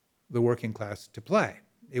working class to play.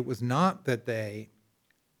 It was not that they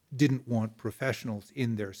didn't want professionals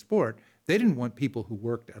in their sport. They didn't want people who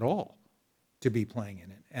worked at all to be playing in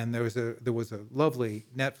it. And there was a lovely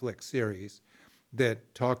Netflix series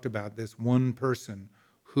that talked about this one person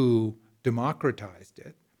who democratized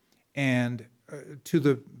it, and to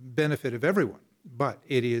the benefit of everyone. But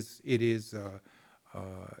it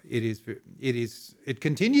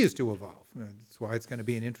continues to evolve. That's why it's going to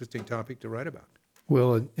be an interesting topic to write about.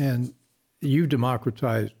 Well, and you've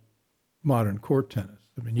democratized modern court tennis.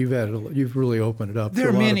 I mean, you've really opened it up to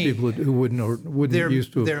a lot of people who wouldn't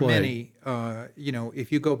used to have played. There are many.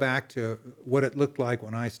 If you go back to what it looked like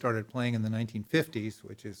when I started playing in the 1950s,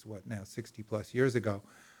 which is now 60 plus years ago,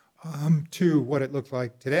 to what it looks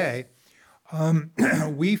like today.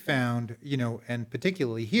 We found, and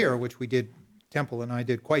particularly here, which we did, Temple and I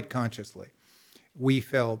did quite consciously, we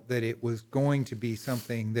felt that it was going to be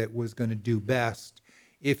something that was going to do best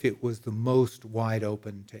if it was the most wide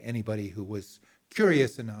open to anybody who was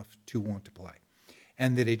curious enough to want to play,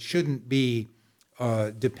 and that it shouldn't be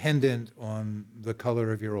dependent on the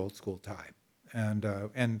color of your old school tie.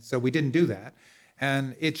 And so we didn't do that,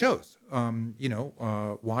 and it shows.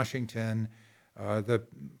 Washington. The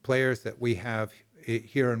players that we have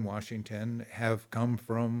here in Washington have come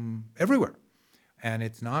from everywhere. And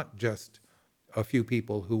it's not just a few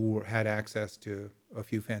people who had access to a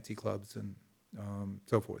few fancy clubs and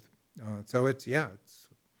so forth. So it's.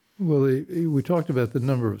 Well, we talked about the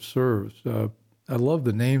number of serves. I love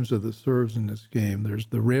the names of the serves in this game. There's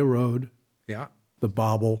the railroad, the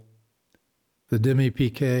bobble, the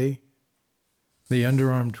demi-piqué, the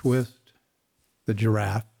underarm twist, the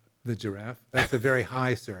giraffe. The giraffe. That's a very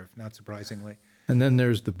high serve, not surprisingly. And then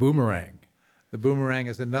there's the boomerang. The boomerang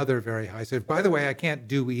is another very high serve. By the way, I can't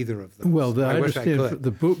do either of those. Well, I understand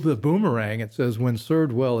the boomerang, it says, when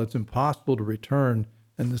served well, it's impossible to return,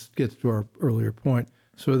 and this gets to our earlier point,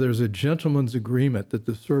 So there's a gentleman's agreement that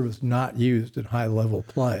the serve is not used in high-level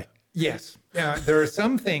play. Yes, there are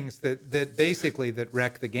some things that basically that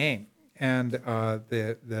wreck the game, and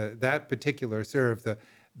that particular serve,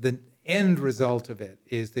 the end result of it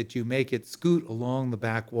is that you make it scoot along the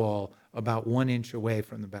back wall about 1 inch away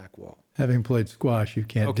from the back wall. Having played squash, you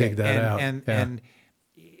can't dig that out. And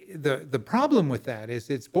the problem with that is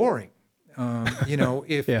it's boring.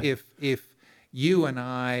 If you and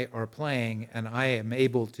I are playing and I am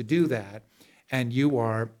able to do that, and you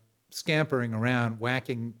are scampering around,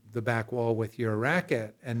 whacking the back wall with your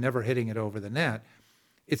racket and never hitting it over the net,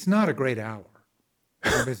 it's not a great hour.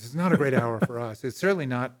 It's not a great hour for us. It's certainly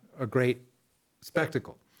not a great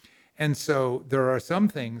spectacle. And so there are some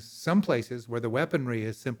places where the weaponry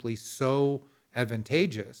is simply so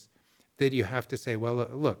advantageous that you have to say, well,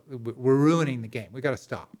 look, we're ruining the game. We got to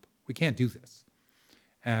stop. We can't do this.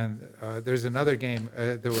 And there's another game.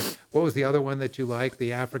 What was the other one that you like?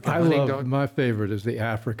 The African hunting dog? My favorite is the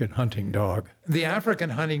African hunting dog. The African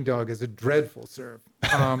hunting dog is a dreadful serve.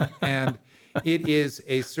 And it is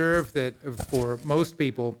a serve that, for most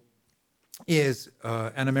people, is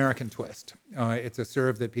an American twist. It's a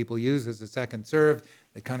serve that people use as a second serve.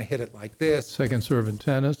 They kind of hit it like this. Second serve in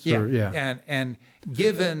tennis? And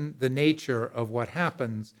given the nature of what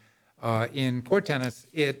happens in court tennis,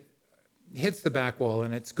 it hits the back wall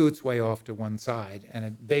and it scoots way off to one side. And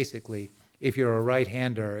it basically, if you're a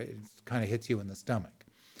right-hander, it kind of hits you in the stomach.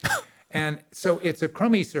 And so it's a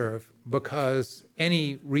crummy serve because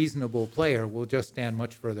any reasonable player will just stand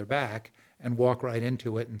much further back and walk right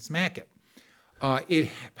into it and smack it. It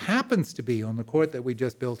happens to be, on the court that we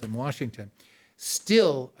just built in Washington,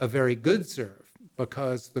 still a very good serve,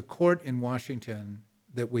 because the court in Washington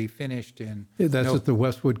that we finished in... That's at the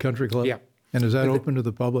Westwood Country Club? Yeah. And is that open to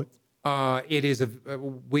the public? It is.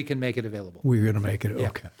 We can make it available. We're going to make it, yeah.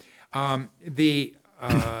 Okay.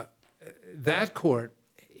 That court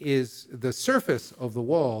is, the surface of the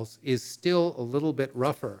walls is still a little bit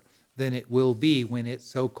rougher than it will be when it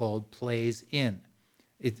so-called plays in.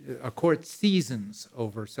 A court seasons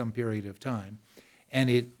over some period of time, and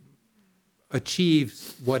it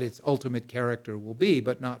achieves what its ultimate character will be,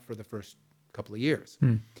 but not for the first couple of years.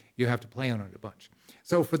 You have to play on it a bunch.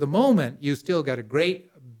 So for the moment, you still got a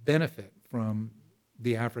great benefit from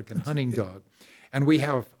the African hunting dog. And we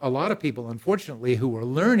have a lot of people, unfortunately, who are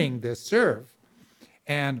learning this serve.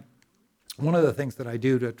 And one of the things that I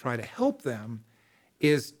do to try to help them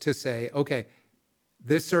is to say, okay,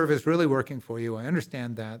 this serve is really working for you. I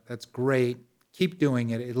understand that. That's great. Keep doing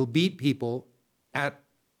it. It'll beat people at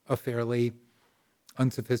a fairly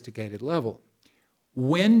unsophisticated level.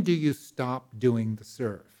 When do you stop doing the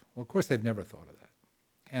serve? Well, of course, they've never thought of that.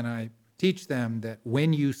 And I teach them that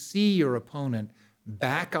when you see your opponent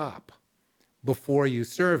back up before you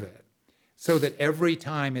serve it, so that every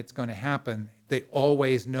time it's going to happen, they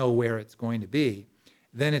always know where it's going to be,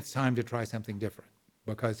 then it's time to try something different,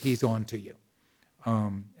 because he's on to you.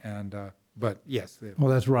 But yes.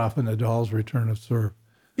 Well, that's Rafa Nadal's return of serve.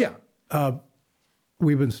 Yeah.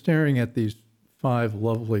 We've been staring at these 5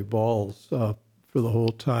 lovely balls for the whole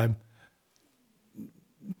time.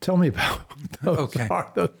 Tell me about those. Okay.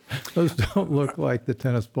 Those don't look like the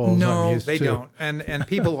tennis balls I'm used to. No, they don't. And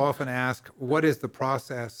people often ask, what is the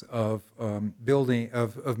process of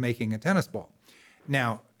making a tennis ball?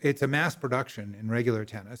 Now, it's a mass production in regular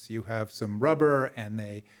tennis. You have some rubber, and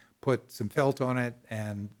they put some felt on it,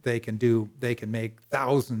 and they can make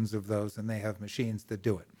thousands of those, and they have machines that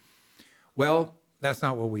do it. Well, that's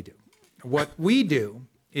not what we do. What we do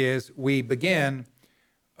is we begin,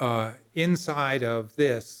 inside of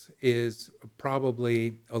this is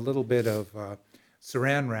probably a little bit of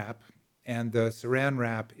saran wrap, and the saran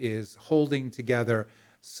wrap is holding together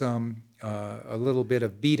a little bit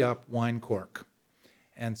of beat up wine cork.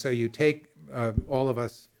 And so you take, all of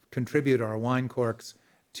us contribute our wine corks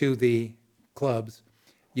to the clubs.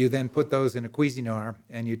 You then put those in a Cuisinart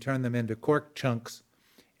and you turn them into cork chunks,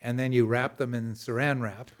 and then you wrap them in saran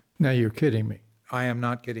wrap. Now you're kidding me. I am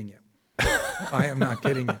not kidding you. I am not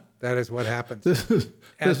kidding you. That is what happens.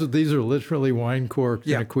 These are literally wine corks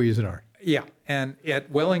in a Cuisinart. Yeah, and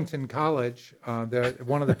at Wellington College,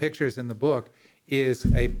 one of the pictures in the book is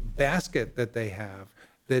a basket that they have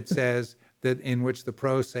that says that, in which the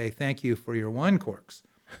pros say, "Thank you for your wine corks."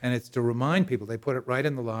 And it's to remind people. They put it right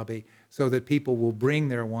in the lobby so that people will bring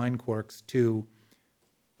their wine corks to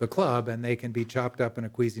the club, and they can be chopped up in a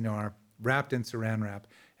Cuisinart, wrapped in saran wrap,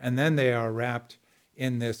 and then they are wrapped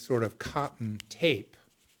in this sort of cotton tape,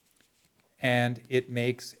 and it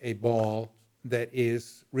makes a ball that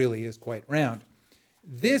really is quite round.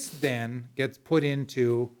 This then gets put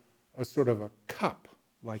into a sort of a cup,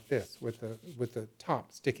 like this with the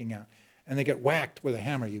top sticking out, and they get whacked with a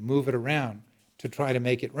hammer. You move it around to try to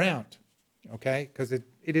make it round, okay? Because it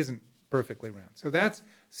isn't perfectly round. So that's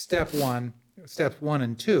step one. Steps 1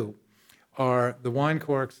 and 2 are the wine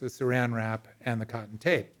corks, the saran wrap, and the cotton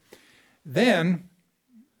tape. Then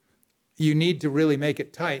you need to really make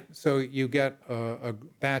it tight. So you get a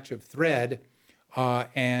batch of thread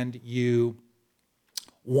and you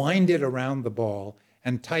wind it around the ball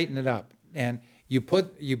and tighten it up. And you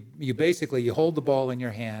basically hold the ball in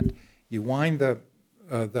your hand, you wind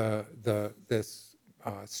this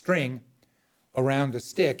string around a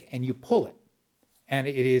stick, and you pull it. And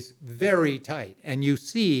it is very tight. And you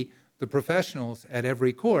see the professionals at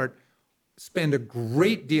every court spend a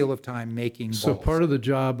great deal of time making balls. So part of the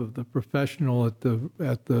job of the professional at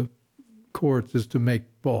the courts is to make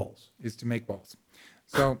balls.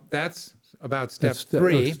 So that's about step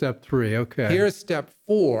 3. Step 3, okay. Here's step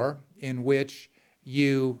 4, in which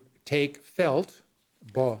you take felt,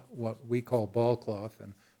 what we call ball cloth,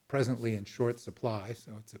 and presently in short supply,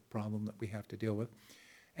 so it's a problem that we have to deal with,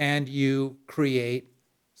 and you create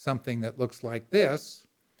something that looks like this,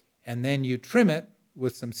 and then you trim it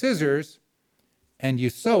with some scissors, and you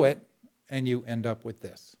sew it, and you end up with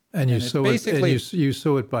this. And you sew it, and you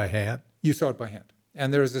sew it by hand? You sew it by hand.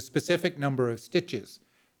 And there's a specific number of stitches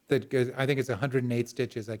that goes, I think it's 108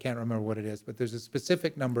 stitches, I can't remember what it is, but there's a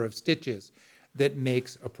specific number of stitches that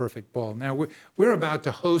makes a perfect ball. Now, we're about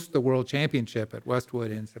to host the World Championship at Westwood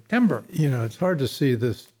in September. You know, it's hard to see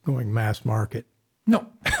this going mass market. No,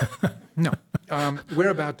 no.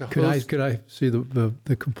 We're about to host. Could I see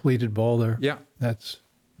the completed ball there? Yeah. That's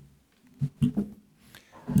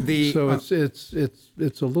the. So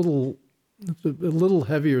it's a little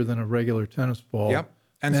heavier than a regular tennis ball. Yep.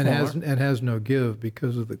 And smaller. has no give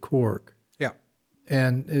because of the cork. Yeah.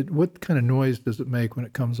 And what kind of noise does it make when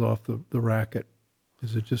it comes off the racket?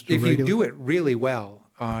 Is it just a If regular? you do it really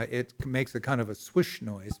well, it makes a kind of a swish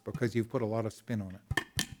noise because you've put a lot of spin on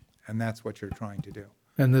it. And that's what you're trying to do.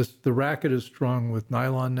 And the racket is strung with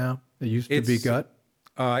nylon now? It used to be gut?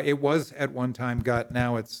 It was at one time gut.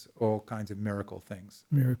 Now it's all kinds of miracle things.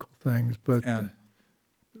 Miracle things. But it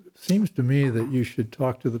seems to me that you should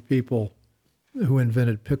talk to the people who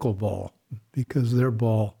invented pickleball, because their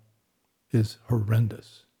ball is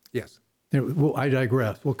horrendous. Yes. Well, I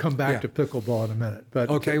digress. We'll come back to pickleball in a minute. But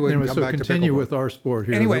okay, we'll come back continue to with our sport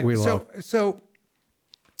here anyway, that we love. So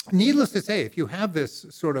needless to say, if you have this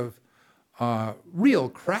sort of real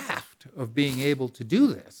craft of being able to do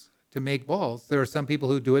this, to make balls, there are some people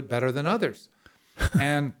who do it better than others.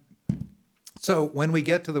 And so when we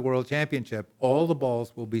get to the World Championship, all the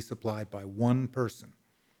balls will be supplied by one person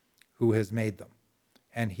who has made them.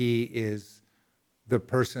 And he is the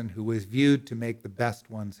person who is viewed to make the best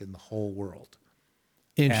ones in the whole world.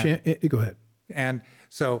 Go ahead. And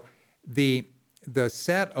so the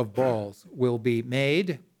set of balls will be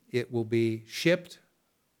made, it will be shipped,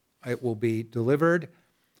 it will be delivered,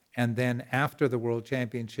 and then after the World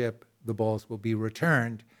Championship, the balls will be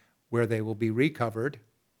returned, where they will be recovered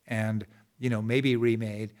and maybe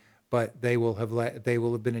remade, but they will have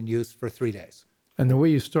been in use for 3 days. And the way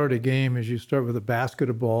you start a game is you start with a basket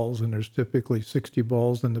of balls, and there's typically 60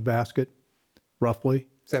 balls in the basket, roughly.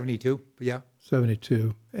 72, yeah.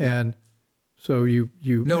 72. And so you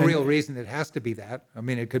no real reason it has to be that. I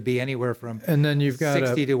mean, it could be anywhere from and then you've got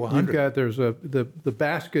 60 to 100. The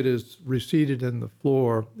basket is reseated in the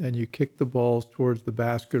floor, and you kick the balls towards the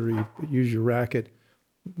basket, or you use your racket.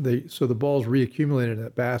 So the balls reaccumulate in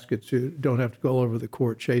that basket, so you don't have to go all over the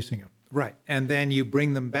court chasing them. Right, and then you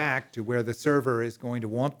bring them back to where the server is going to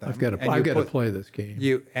want them. I've got to play this game.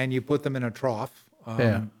 You put them in a trough,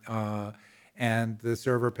 and the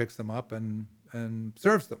server picks them up and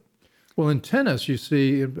serves them. Well, in tennis, you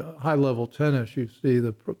see, in high-level tennis, you see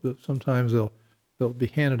sometimes they'll be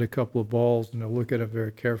handed a couple of balls, and they'll look at it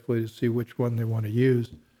very carefully to see which one they want to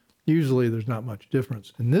use. Usually, there's not much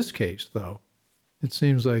difference. In this case, though, it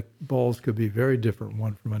seems like balls could be very different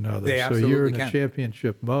one from another. They so you're in can. a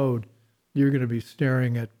championship mode. You're going to be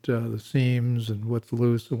staring at the seams and what's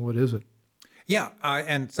loose and what isn't. Yeah,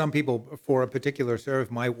 and some people, for a particular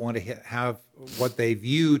serve, might want to have what they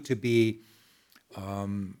view to be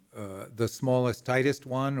the smallest, tightest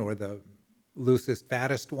one, or the loosest,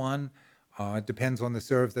 fattest one. It depends on the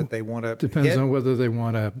serve that they want to Depends on whether they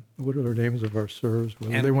want what are the names of our serves?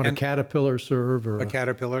 Whether they want a caterpillar serve or a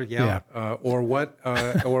caterpillar, or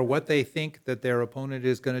what they think that their opponent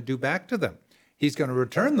is going to do back to them. He's going to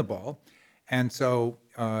return the ball, and so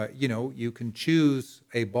you can choose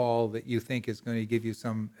a ball that you think is going to give you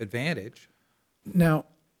some advantage. Now,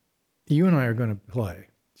 you and I are going to play.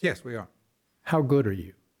 Yes, we are. How good are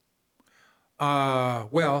you?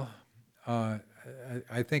 Well,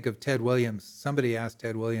 I think of Ted Williams. Somebody asked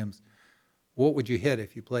Ted Williams, what would you hit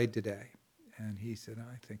if you played today? And he said,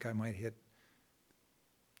 I think I might hit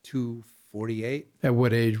 248. At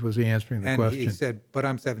what age was he answering the And question? he said, but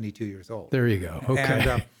I'm 72 years old. There you go. Okay.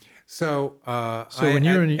 And, so when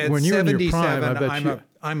you're in at your 77, prime, I bet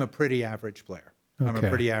I'm a pretty average player. I'm a Okay.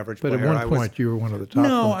 pretty average But player. at one point, you were one of the top.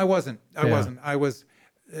 No, ones. I wasn't. I Yeah. wasn't. I was.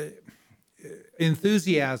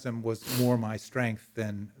 Enthusiasm was more my strength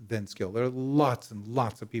than skill. There are lots and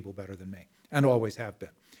lots of people better than me, and always have been.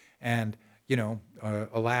 And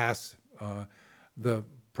alas, the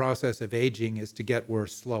process of aging is to get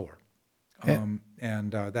worse slower, and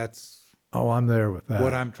that's Oh, I'm there with that.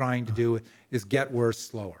 what I'm trying to do is get worse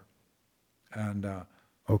slower. And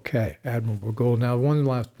Okay, admirable goal. Now, one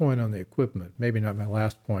last point on the equipment. Maybe not my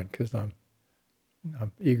last point because I'm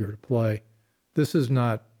eager to play. This is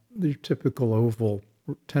not the typical oval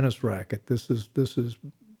tennis racket. This is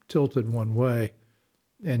tilted one way.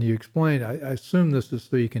 And you explained. I assume this is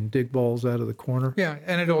so you can dig balls out of the corner. yeah,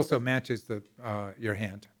 and it also matches the your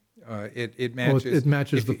hand. It matches. it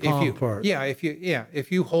matches the palm part. Yeah,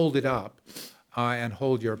 if you hold it up and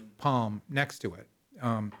hold your palm next to it,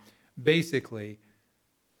 basically,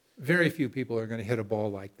 very few people are going to hit a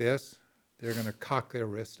ball like this. They're going to cock their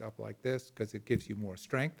wrist up like this because it gives you more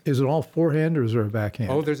strength. Is it all forehand or is there a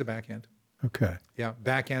backhand? Oh, there's a backhand. Okay. Yeah,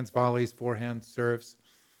 backhands, volleys, forehands, serves,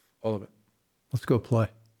 all of it. Let's go play.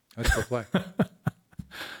 Let's go play.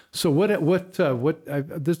 So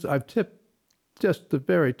I've tipped just the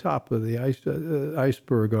very top of the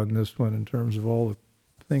iceberg on this one in terms of all the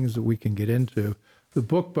things that we can get into. The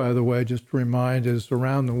book, by the way, just to remind, is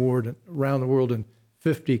around the world in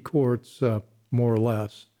 50 courts, more or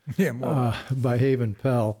less. Yeah, more. By Haven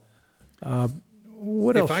Pell.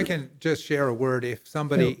 What else? If I can just share a word, if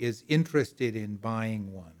somebody is interested in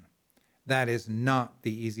buying one, that is not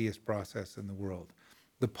the easiest process in the world.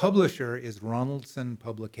 The publisher is Ronaldson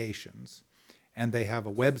Publications, and they have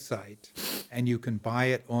a website, and you can buy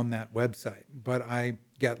it on that website. But I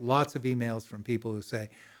get lots of emails from people who say,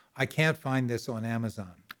 I can't find this on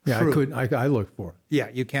Amazon. Yeah, True. I couldn't. I looked for it. Yeah,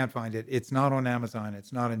 you can't find it. It's not on Amazon.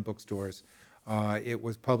 It's not in bookstores. It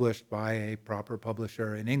was published by a proper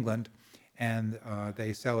publisher in England, and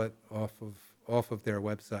they sell it off of their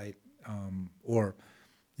website. Or,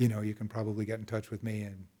 you can probably get in touch with me,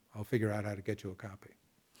 and I'll figure out how to get you a copy.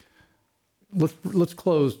 Let's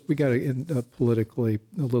close. We got to end politically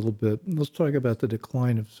a little bit. Let's talk about the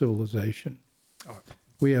decline of civilization.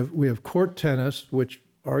 We have court tennis, which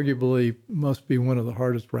arguably must be one of the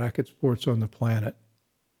hardest racket sports on the planet.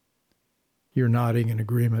 You're nodding in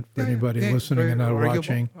agreement for anybody listening and not arguable.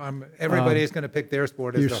 watching. Everybody is going to pick their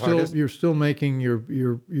sport as the hardest. You're still making your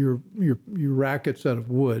rackets out of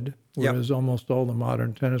wood, whereas almost all the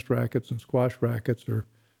modern tennis rackets and squash rackets are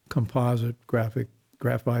composite, graphite,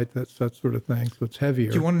 that sort of thing. So it's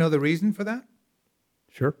heavier. Do you want to know the reason for that?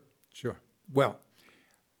 Sure. Sure. Well,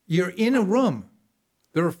 you're in a room.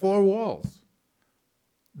 There are 4 walls.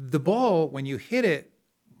 The ball, when you hit it,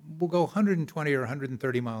 will go 120 or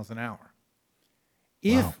 130 miles an hour.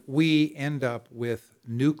 If we end up with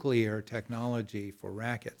nuclear technology for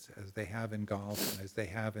rackets, as they have in golf and as they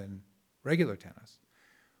have in regular tennis,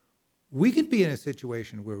 we could be in a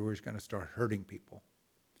situation where we're going to start hurting people.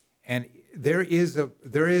 And there is a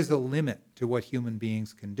limit to what human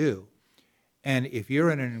beings can do. And if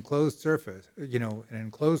you're in an enclosed surface, an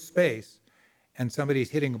enclosed space, and somebody's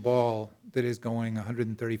hitting a ball that is going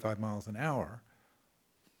 135 miles an hour,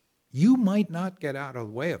 you might not get out of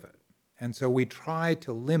the way of it. And so we try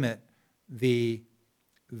to limit the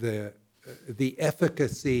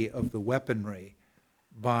efficacy of the weaponry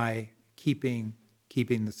by keeping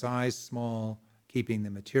the size small, keeping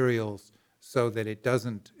the materials so that it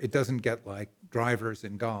doesn't get like drivers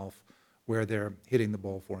in golf where they're hitting the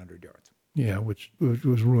ball 400 yards. Yeah, which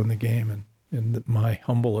was ruin the game in my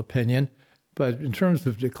humble opinion. But in terms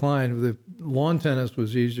of decline, the lawn tennis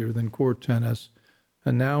was easier than court tennis.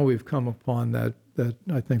 And now we've come upon that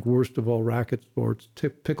I think worst of all racket sports,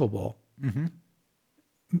 pickleball. Mm-hmm.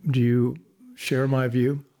 Do you share my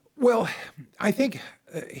view? Well, I think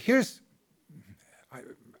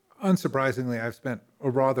unsurprisingly, I've spent a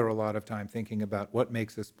lot of time thinking about what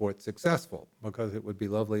makes a sport successful, because it would be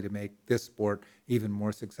lovely to make this sport even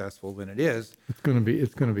more successful than it is. It's going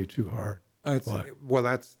to be too hard.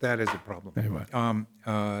 That is a problem. Anyway,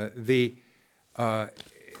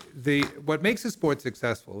 what makes a sport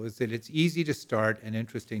successful is that it's easy to start and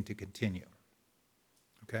interesting to continue.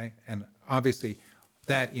 Okay, and obviously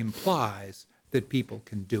that implies that people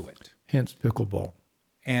can do it. Hence pickleball.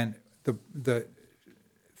 And the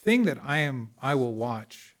thing that I will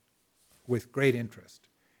watch with great interest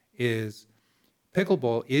is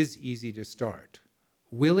pickleball is easy to start.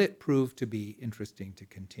 Will it prove to be interesting to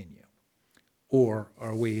continue? Or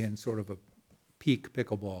are we in sort of a peak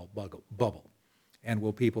pickleball bubble? And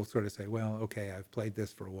will people sort of say, well, okay, I've played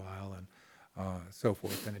this for a while and so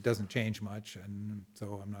forth, and it doesn't change much, and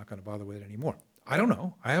so I'm not going to bother with it anymore? I don't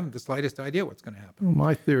know. I haven't the slightest idea what's going to happen. Well,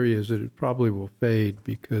 my theory is that it probably will fade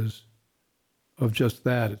because of just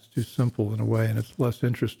that. It's too simple in a way, and it's less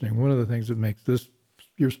interesting. One of the things that makes this,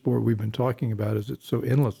 your sport we've been talking about, is it's so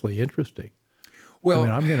endlessly interesting. Well, I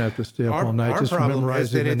mean, I'm going to have to stay up all night just problem is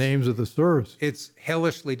memorizing that the names of the serves. It's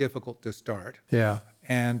hellishly difficult to start. Yeah.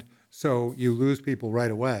 And so you lose people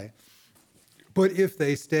right away. But if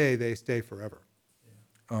they stay forever.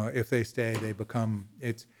 If they stay, they become,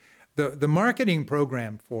 the marketing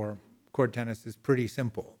program for court tennis is pretty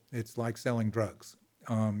simple. It's like selling drugs.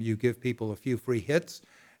 You give people a few free hits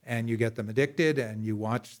and you get them addicted, and you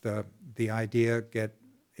watch the idea get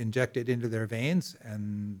injected into their veins,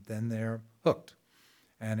 and then they're hooked.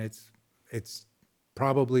 And it's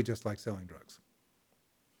probably just like selling drugs.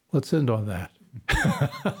 Let's end on that.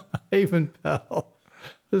 Haven Pell,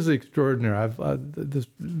 this is extraordinary. This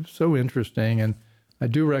is so interesting, and I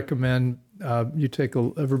do recommend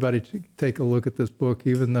everybody take a look at this book,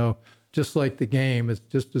 even though, just like the game, it's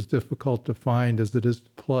just as difficult to find as it is to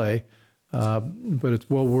play. But it's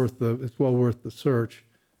well worth the search.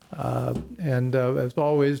 And as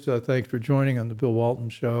always, thanks for joining on the Bill Walton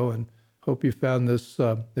Show, and hope you found this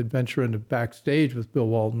adventure into backstage with Bill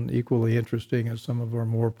Walton equally interesting as some of our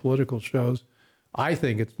more political shows. I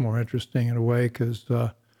think it's more interesting in a way because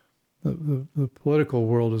the political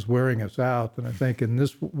world is wearing us out, and I think in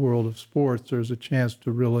this world of sports, there's a chance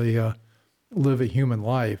to really live a human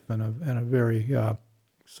life and a very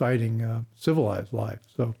exciting, civilized life.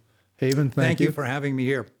 So, Haven, thank you. Thank you for having me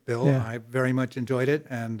here, Bill. Yeah. I very much enjoyed it,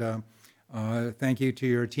 and thank you to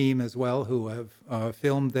your team as well, who have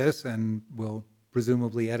filmed this and will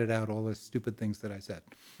presumably edit out all the stupid things that I said.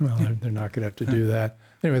 Well, they're not going to have to do that.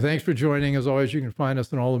 Anyway, thanks for joining. As always, you can find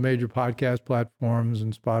us on all the major podcast platforms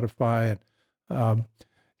and Spotify and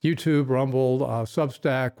YouTube, Rumble,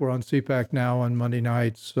 Substack. We're on CPAC now on Monday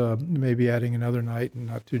nights, maybe adding another night in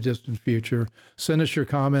not too distant future. Send us your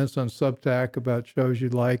comments on Substack about shows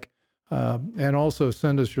you'd like. And also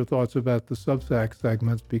send us your thoughts about the Substack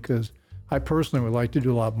segments, because I personally would like to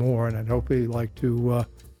do a lot more, and I'd hopefully like to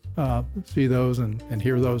see those and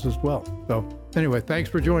hear those as well. So anyway, thanks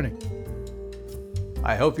for joining.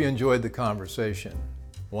 I hope you enjoyed the conversation.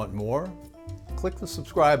 Want more? Click the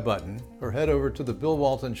subscribe button or head over to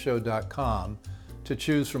thebillwaltonshow.com to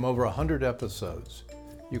choose from over 100 episodes.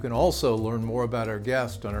 You can also learn more about our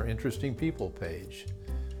guest on our Interesting People page.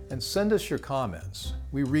 And send us your comments.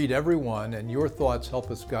 We read every one, and your thoughts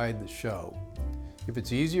help us guide the show. If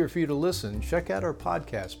it's easier for you to listen, check out our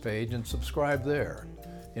podcast page and subscribe there.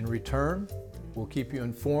 In return, we'll keep you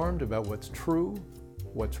informed about what's true,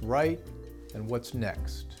 what's right, and what's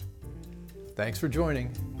next. Thanks for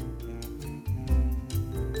joining.